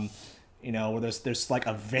 Where there's like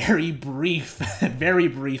a very brief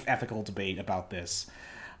ethical debate about this.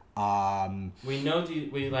 We know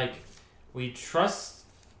we trust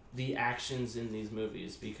the actions in these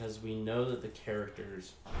movies because we know that the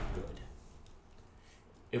characters are good.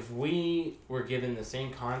 If we were given the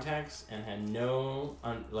same context and had no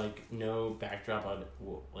backdrop on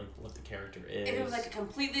what the character is, if it was like a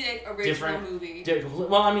completely original movie,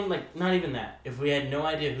 well, I mean, like, not even that. If we had no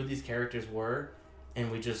idea who these characters were, and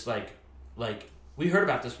we just we heard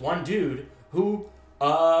about this one dude who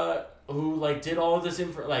did all of this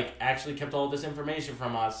actually kept all of this information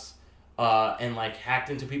from us, and hacked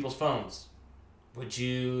into people's phones, would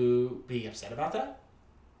you be upset about that?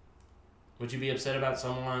 Would you be upset about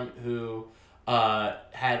someone who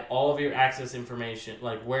had all of your access information,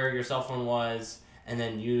 like where your cell phone was, and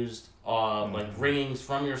then used ringings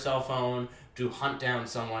from your cell phone to hunt down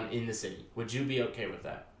someone in the city? Would you be okay with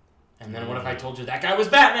that? And then what if I told you that guy was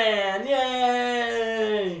Batman?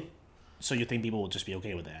 Yay! So you think people will just be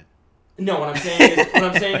okay with that? No, what I'm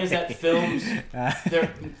saying is that films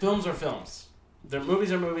are films. Their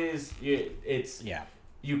movies are movies.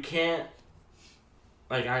 You can't.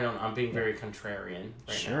 Like, I'm being very contrarian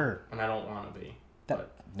right now, and I don't want to be.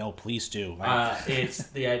 No, please do.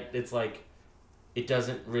 It's like, it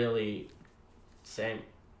doesn't really say,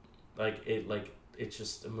 it's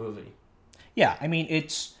just a movie. Yeah, I mean,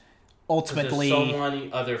 it's ultimately... There's so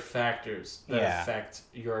many other factors that affect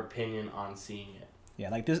your opinion on seeing it.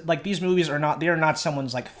 Yeah, these movies are not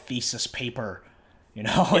someone's, thesis paper,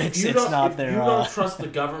 If you don't trust the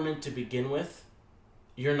government to begin with,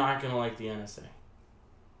 you're not going to like the NSA.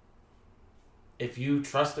 If you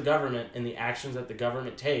trust the government and the actions that the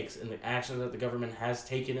government takes and the actions that the government has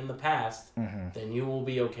taken in the past, then you will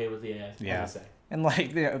be okay with the NSA. And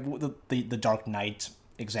the Dark Knight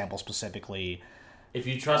example specifically. If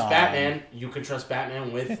you trust Batman, you can trust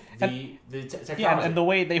Batman with the technology. Yeah, and the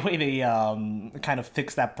way they kind of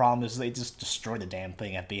fix that problem is they just destroy the damn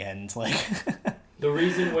thing at the end. The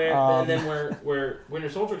reason where Winter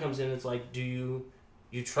Soldier comes in, it's like, do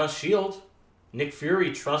you trust S.H.I.E.L.D.? Nick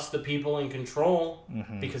Fury trusts the people in control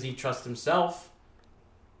because he trusts himself,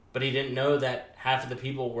 but he didn't know that half of the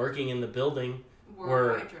people working in the building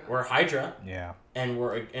were Hydra. Yeah, and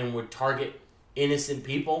would target innocent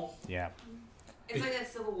people. Yeah, it's like that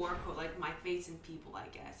Civil War quote, like my faith in people. I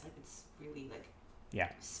guess it's really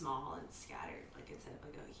small and scattered. It's a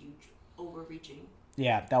huge overreaching.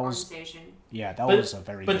 Yeah, that was organization. Yeah, that was a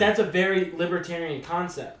very. But that's a very libertarian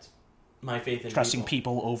concept. My faith in trusting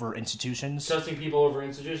people over institutions. Trusting people over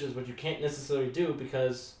institutions, but you can't necessarily do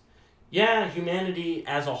because, humanity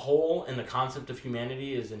as a whole and the concept of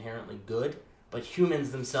humanity is inherently good, but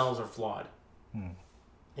humans themselves are flawed.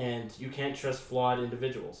 And you can't trust flawed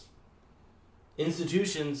individuals.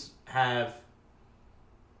 Institutions have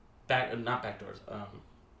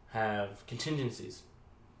have contingencies.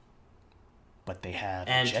 But they have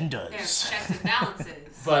agendas. They have checks and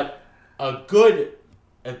balances. But a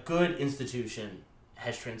good institution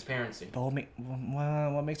has transparency. But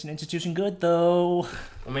what makes an institution good, though?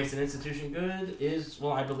 What makes an institution good is,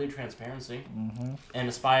 I believe transparency. And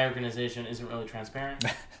a spy organization isn't really transparent.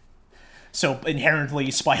 So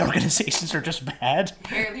inherently, spy organizations are just bad?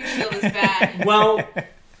 Inherently, S.H.I.E.L.D. is bad. Well,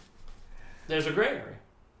 there's a gray area.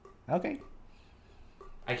 Okay.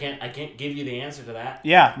 I can't give you the answer to that.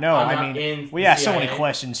 Yeah, no, we asked so many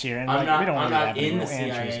questions here, and we don't really have any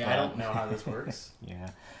answers. I don't know how this works. Yeah.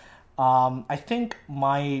 I think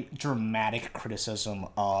my dramatic criticism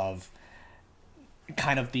of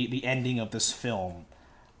kind of the ending of this film.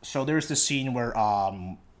 So there's this scene where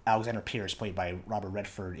Alexander Pierce, played by Robert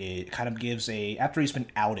Redford, it kind of gives after he's been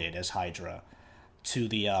outed as Hydra to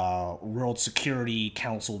the World Security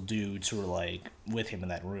Council dudes who are with him in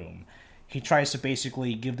that room. He tries to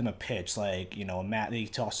basically give them a pitch, he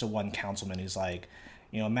talks to one councilman. He's like,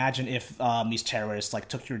 imagine if these terrorists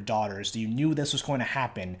took your daughters. You knew this was going to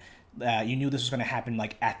happen. You knew this was going to happen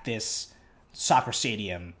at this soccer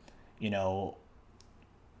stadium.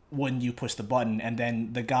 When you push the button, and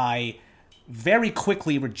then the guy very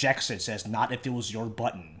quickly rejects it. Says, "Not if it was your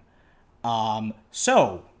button."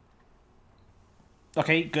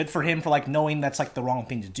 Okay, good for him for knowing that's the wrong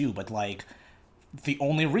thing to do, but the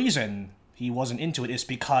only reason he wasn't into it is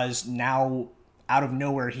because now, out of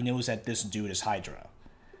nowhere, he knows that this dude is Hydra.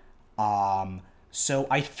 So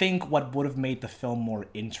I think what would have made the film more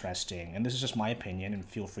interesting, and this is just my opinion, and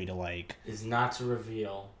feel free to is not to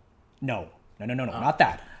reveal. No, not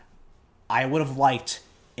that. I would have liked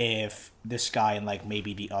if this guy and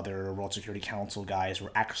maybe the other World Security Council guys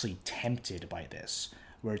were actually tempted by this,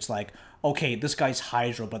 where it's okay, this guy's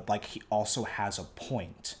Hydra, but he also has a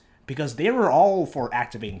point. Because they were all for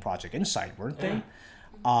activating Project Insight, weren't they?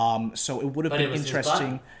 So it would have been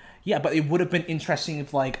interesting. Yeah, but it would have been interesting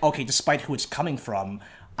if, okay, despite who it's coming from,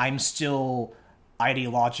 I'm still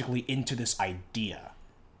ideologically into this idea,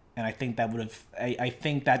 and I think that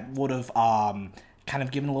would have kind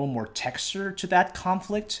of given a little more texture to that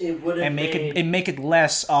conflict. It would have make it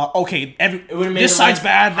less okay. This side's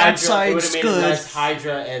bad, that side's good. It would have made it less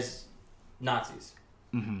Hydra as Nazis.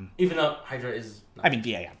 Even though Hydra is. Yeah.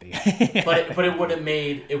 but it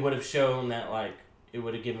would have shown that it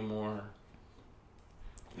would have given more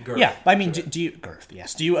girth. Yeah, do you girth?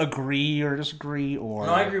 Yes. Do you agree or disagree or?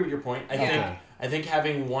 No, I agree with your point. I think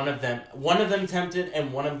having one of them tempted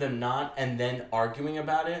and one of them not, and then arguing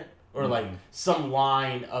about it, or some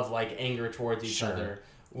line of anger towards each other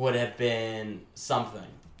would have been something.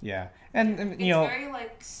 Yeah, and it's very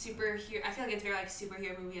superhero. I feel it's very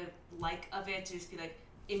superhero movie of it to just be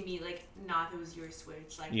immediately not it was your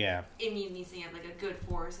switch immediately saying a good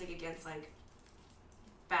force against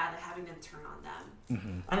bad, like having them turn on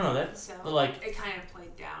them. I don't know that. So But like, it kind of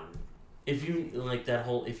played down. if you like that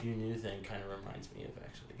whole "if you knew" thing, kind of reminds me of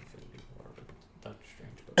actually Infinity War with Doctor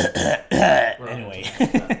Strange. But we're not Anyway.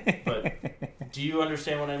 gonna talk about that. But do you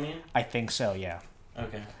understand what I mean? I think so. Yeah.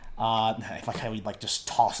 Okay. Like how he like just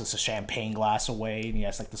tosses a champagne glass away, and he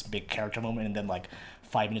has like this big character moment, and then like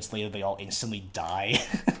 5 minutes later, they all instantly die.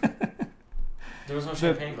 There was no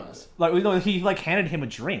champagne glass. Like you know, he like handed him a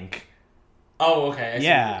drink. Oh, okay. I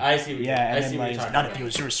see what and I then see like, what you're talking not about.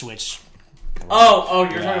 if you switch. You're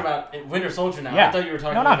Yeah. talking about Winter Soldier now. Yeah. I thought you were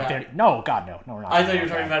talking no, about. no, God, no, we're not. I thought you were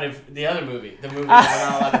talking about the other movie, the movie that we're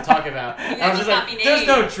not allowed to talk about. I was just like, there's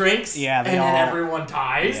no drinks, Yeah, and they then all- everyone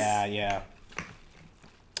dies. Yeah.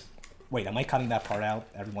 Wait, am I cutting that part out?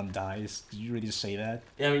 Everyone dies. Did you really just say that?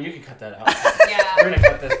 Yeah, I mean, you can cut that out. Yeah. We're gonna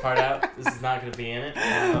cut this part out. This is not gonna be in it.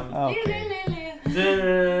 Okay.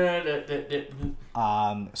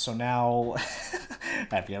 So now,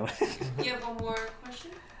 You have one more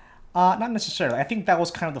question? not necessarily. I think that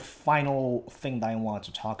was kind of the final thing that I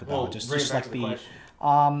wanted to talk about. Well, just bring it back like to the the.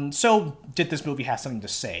 question. So did this movie have something to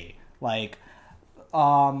say? Like,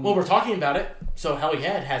 Well, we're talking about it, so Hell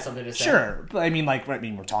Yeah it has something to say. sure. But I mean,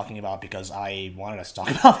 we're talking about it because I wanted us to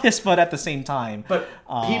talk about this, but at the same time, But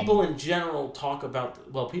people in general talk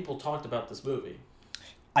about. Well, people talked about this movie.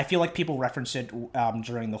 I feel like people reference it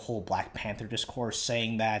during the whole Black Panther discourse,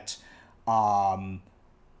 saying that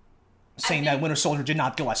Winter Soldier did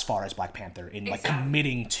not go as far as Black Panther in like Exactly.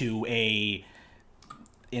 committing to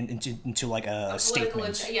into like a statement.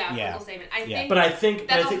 Political statement. I think But I think.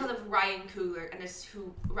 that's I think also because of Ryan Coogler and it's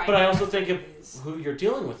who Ryan. but I also think Coogler of is. who you're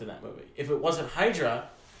dealing with in that movie. If it wasn't Hydra,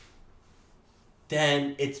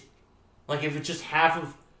 then it's like if it's just half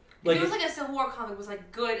of. Like, it was like a Civil War comic was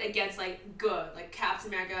like good against like good, like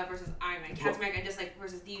Captain America versus Iron Man, Captain America just like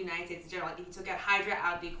versus the United States in general. Like if you took out Hydra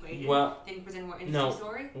out of the equation, then you present a more interesting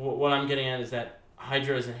story. What I'm getting at is that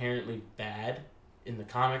Hydra is inherently bad in the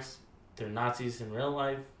comics. They're Nazis in real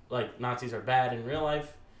life. Like Nazis are bad in real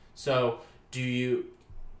life. So do you,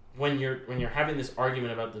 when you're having this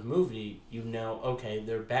argument about the movie, you know, okay,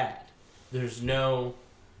 they're bad. There's no,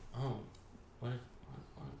 what if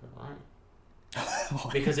they're right?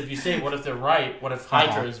 Because if you say, what if they're right? What if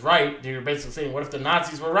Hydra is right? Then you're basically saying, what if the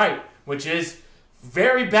Nazis were right? Which is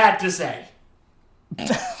very bad to say.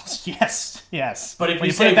 Yes. But if when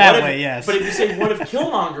you say put it that what if, way, yes. But if you say, what if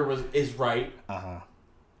Killmonger is right?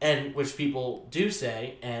 And which people do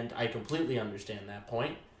say, and I completely understand that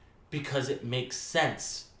point, because it makes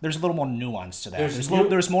sense. There's a little more nuance to that.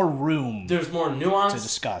 There's more room. There's more nuance to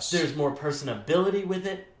discuss. There's more personability with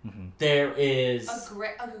it. There is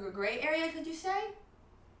a gray area, could you say?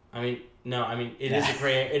 I mean, no. I mean, it is a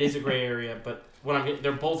gray. It is a gray area, but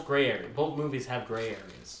they're both gray areas. Both movies have gray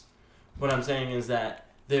areas. What I'm saying is that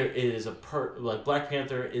there is like Black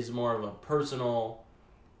Panther is more of a personal,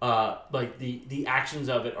 like the actions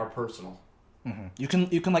of it are personal. You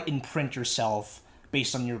can like imprint yourself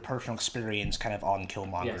based on your personal experience, kind of on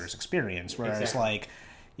Killmonger's experience, whereas like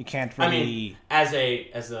you can't really. I mean,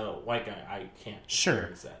 as a white guy, I can't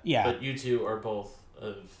experience that. Yeah, but you two are both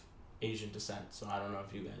of Asian descent, so I don't know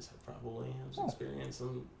if you guys have probably some experience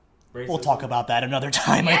in racism. We'll talk about that another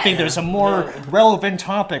time. Yes. I think there's a more relevant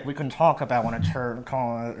topic we can talk about when it's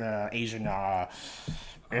called Asian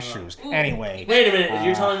issues. Anyway. Wait a minute,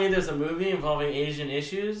 you're telling me there's a movie involving Asian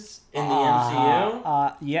issues in the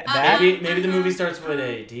MCU? Yeah, that. Maybe the movie starts with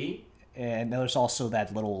a D? And there's also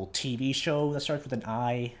that little TV show that starts with an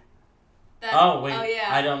I.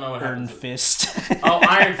 I don't know what Iron happens. Fist.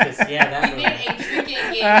 Iron Fist, yeah, that We movie. made a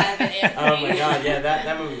drinking game out of it. Oh my god, yeah,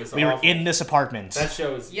 that movie was We awful. were in this apartment. That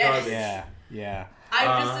show was Yes. garbage. Yeah.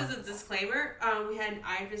 Just as a disclaimer, we had an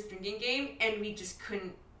Iron Fist drinking game, and we just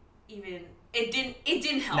couldn't even. It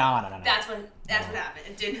didn't help. No. That's what happened.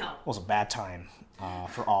 It didn't help. It was a bad time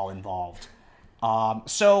for all involved.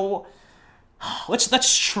 So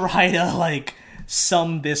let's try to like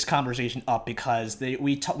sum this conversation up, because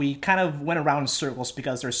we kind of went around in circles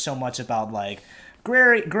because there's so much about like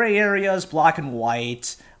gray areas, black and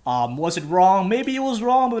white. Was it wrong? Maybe it was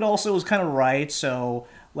wrong, but also it was kind of right. So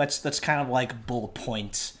let's kind of like bullet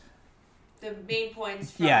point. The main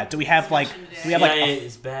points. From Do we have like CIA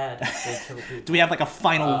is bad. They kill people. do we have like a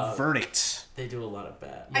final verdict? They do a lot of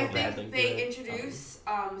bad. I More bad than think they good. introduce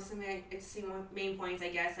some main points. I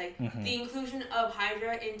guess like the inclusion of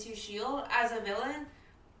Hydra into S.H.I.E.L.D. as a villain.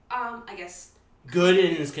 I guess Good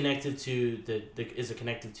and is connected to is a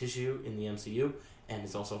connective tissue in the MCU, and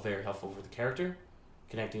is also very helpful for the character,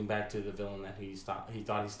 connecting back to the villain that he thought he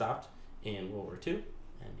stopped in World War II,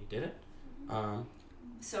 and he did it.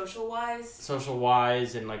 social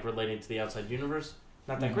wise, And like relating to the outside universe,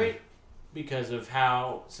 not that great. because of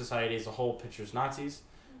how society as a whole pictures Nazis.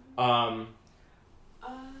 What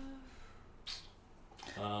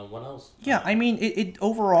else? Yeah, I mean, it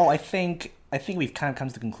overall, I think we've kind of come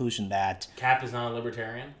to the conclusion that Cap is not a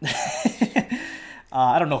libertarian.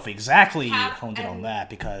 I don't know if we exactly Cap honed in on that,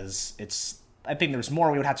 because I think there's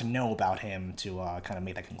more we would have to know about him to kind of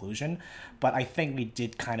make that conclusion. But I think we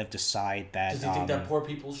did kind of decide that. Does he think that poor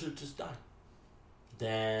people should just die?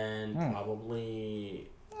 Then probably.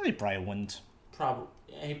 He probably wouldn't. He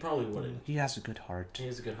probably wouldn't. He has a good heart. He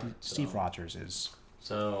has a good heart. Steve Rogers is.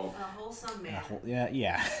 So. A wholesome man.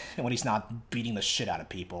 Yeah. When he's not beating the shit out of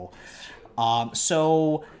people.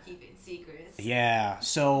 So. Keeping secrets. Yeah.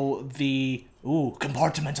 So the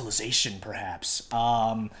compartmentalization, perhaps.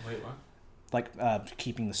 Wait, what? Like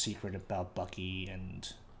keeping the secret about Bucky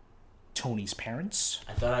and Tony's parents.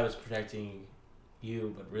 I thought I was protecting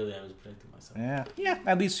you, but really I was protecting myself. Yeah.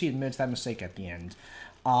 At least he admits that mistake at the end.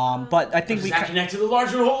 But I think does that connect to the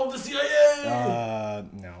larger whole of the CIA?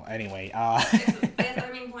 No. Anyway. I guess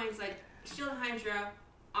other main points like Shield and Hydra.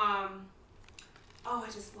 I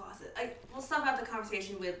just lost it. Like, we'll stop out the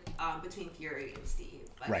conversation with between Fury and Steve,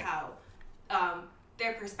 like right. how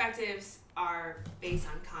their perspectives are based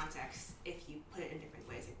on context. If you put it in different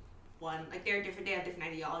ways, like they have different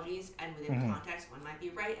ideologies, and within context, one might be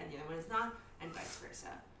right and the other one is not, and vice versa.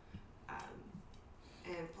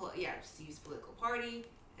 Just use political party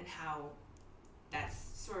and how that's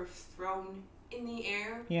sort of thrown in the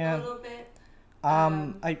air a little bit.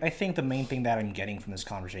 I think the main thing that I'm getting from this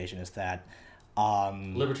conversation is that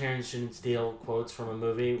libertarians shouldn't steal quotes from a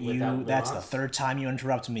movie without that's the third time you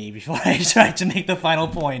interrupt me before I tried to make the final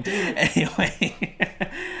point. Anyway,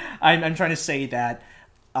 I'm trying to say that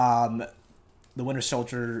the Winter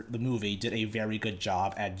Soldier, the movie, did a very good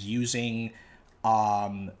job at using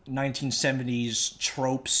 1970s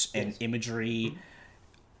tropes and imagery,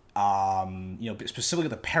 specifically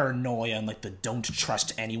the paranoia and like the don't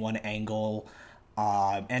trust anyone angle,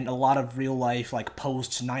 and a lot of real life like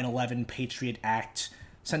post 9/11 Patriot Act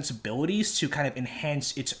sensibilities to kind of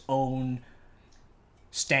enhance its own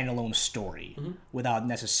standalone story without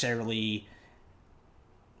necessarily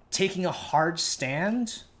taking a hard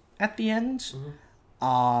stand at the end.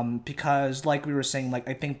 Because like we were saying, like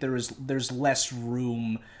I think there's less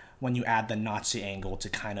room when you add the Nazi angle to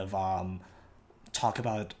kind of talk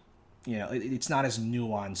about, it's not as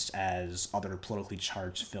nuanced as other politically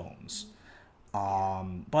charged films.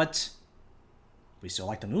 But we still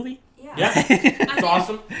like the movie. Yeah. It's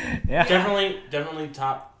awesome. Yeah. Definitely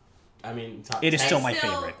top. I mean, top. It is 10. still my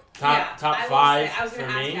favorite. Top I 5 I was for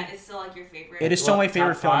gonna ask me. that. It's still like your favorite. It is still my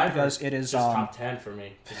favorite film top 5 because it is just top 10 for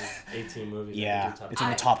me. It's 18 movies. Yeah, top it's in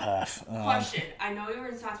the top half. Question: I know you were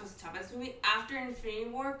talking about the toughest movie after Infinity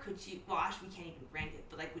War. Could you? Well, actually, we can't even rank it.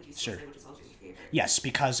 But like, would you still say Winter Soldier is your favorite? Yes,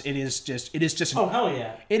 because it is just. Oh hell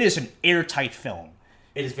yeah! It is an airtight film.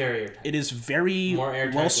 It is very airtight. It is very More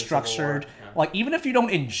airtight well than Civil structured. War, yeah. Like even if you don't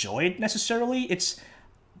enjoy it necessarily,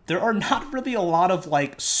 there are not really a lot of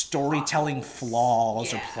like storytelling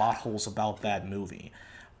flaws or plot holes about that movie.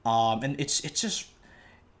 And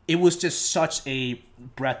it was just such a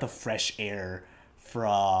breath of fresh air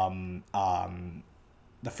from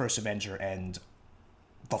the first Avenger and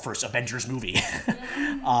the first Avengers movie.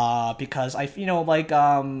 Because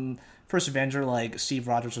First Avenger, like Steve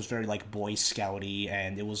Rogers was very like Boy Scouty,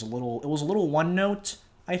 and it was a little one note,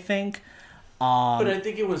 I think. But I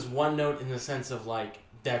think it was one note in the sense of like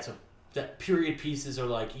that period pieces are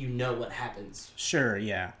like what happens. Sure,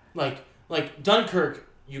 yeah. Like Dunkirk,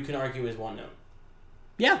 you can argue is one note.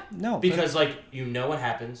 Yeah, no. Because what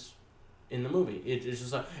happens in the movie. It's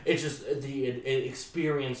just the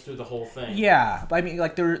experience through the whole thing. Yeah, but I mean,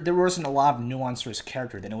 like there wasn't a lot of nuance to his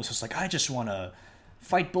character. Then it was just like I just want to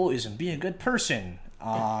fight bullies and be a good person.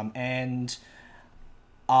 And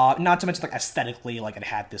not to mention like aesthetically, like it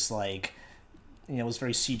had this like it was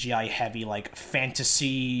very CGI heavy, like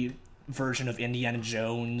fantasy version of Indiana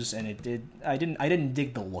Jones, and I didn't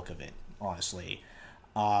dig the look of it, honestly.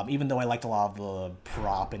 Even though I liked a lot of the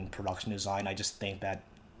prop and production design, I just think that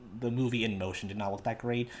the movie in motion did not look that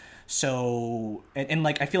great. So, and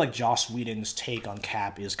like I feel like Joss Whedon's take on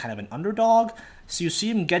Cap is kind of an underdog. So you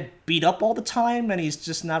see him get beat up all the time, and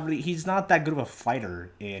he's not that good of a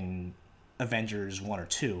fighter in Avengers 1 or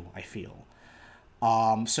 2, I feel.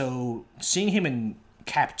 So seeing him in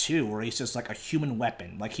Cap 2, where he's just like a human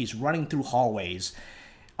weapon, like he's running through hallways.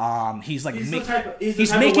 He's like the type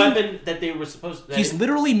of weapon that they were supposed to. He's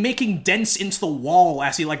literally making dents into the wall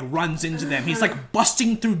as he like runs into them. He's like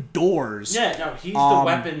busting through doors. Yeah, no, he's the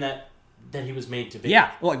weapon that he was made to be.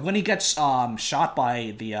 Yeah, like when he gets shot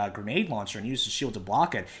by the grenade launcher and uses his shield to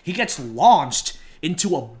block it, he gets launched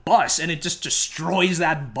into a bus, and it just destroys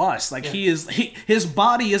that bus. Like, his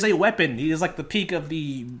body is a weapon. He is like the peak of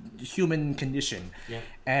the human condition. Yeah.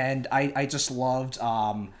 And I just loved,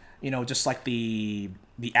 just like the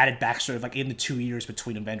added backstory of, like, in the 2 years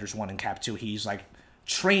between Avengers 1 and Cap 2, he's like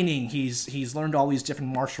training. He's learned all these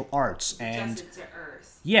different martial arts, and adjusted to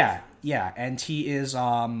Earth. yeah, and he is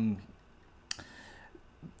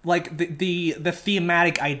like the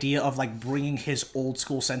thematic idea of, like, bringing his old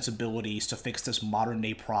school sensibilities to fix this modern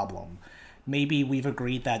day problem. Maybe we've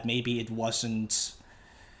agreed that maybe it wasn't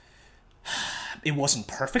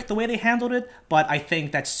perfect the way they handled it, but I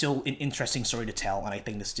think that's still an interesting story to tell, and I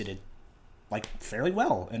think this did it, like, fairly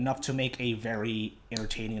well, enough to make a very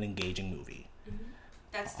entertaining and engaging movie. Mm-hmm.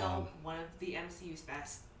 That's still one of the MCU's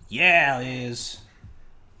best. Yeah, it is.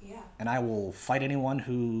 Yeah. And I will fight anyone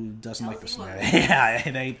who doesn't like this. one. Yeah,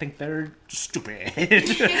 they think they're stupid.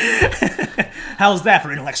 How's that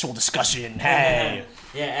for intellectual discussion? Hey.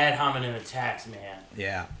 Yeah, ad hominem attacks, man.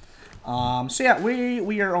 Yeah. So yeah,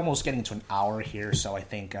 we are almost getting to an hour here, so I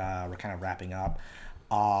think we're kind of wrapping up.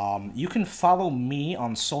 You can follow me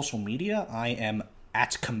on social media. I am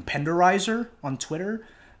at Compenderizer on Twitter.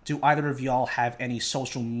 Do either of y'all have any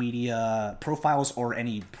social media profiles or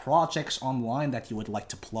any projects online that you would like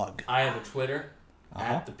to plug? I have a Twitter,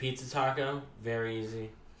 at the Pizza Taco. Very easy.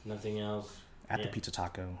 Nothing else. At the Pizza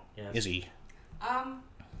Taco. Yes. Izzy.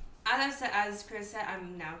 As Chris said,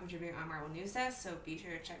 I'm now contributing on Marvel News Desk, so be sure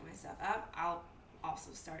to check my stuff out. I'll also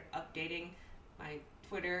start updating my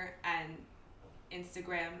Twitter and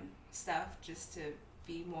Instagram stuff just to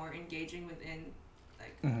be more engaging within,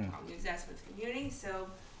 like, Marvel News Desk with the community. So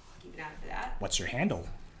keep an eye for that. What's your handle?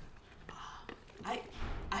 I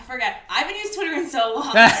forget. I haven't used Twitter in so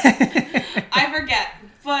long. I forget,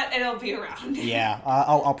 but it'll be around. Yeah,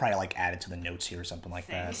 I'll probably, like, add it to the notes here or something like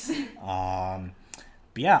Thanks. that.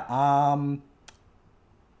 But yeah,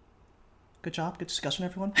 good job, good discussion,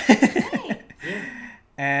 everyone. Hey. Yeah.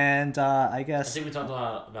 And I guess I think we talked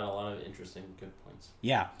about a lot of interesting, good points.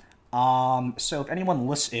 Yeah. So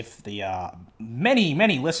if the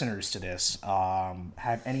many listeners to this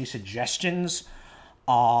have any suggestions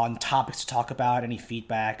on topics to talk about, any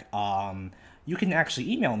feedback, you can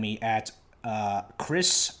actually email me at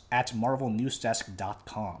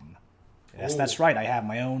chris@marvelnewsdesk.com. Yes, that's right. I have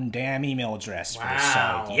my own damn email address for this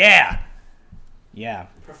site. Yeah.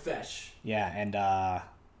 Profesh. Yeah, and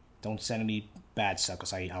don't send any bad stuff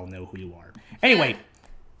because I'll know who you are. Anyway,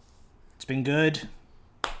 it's been good.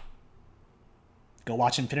 Go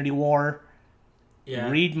watch Infinity War. Yeah.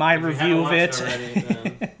 Read my review of it.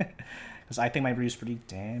 Because I think my review is pretty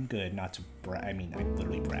damn good. Not to I'm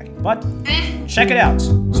literally bragging. But check it out.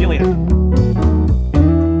 See you later.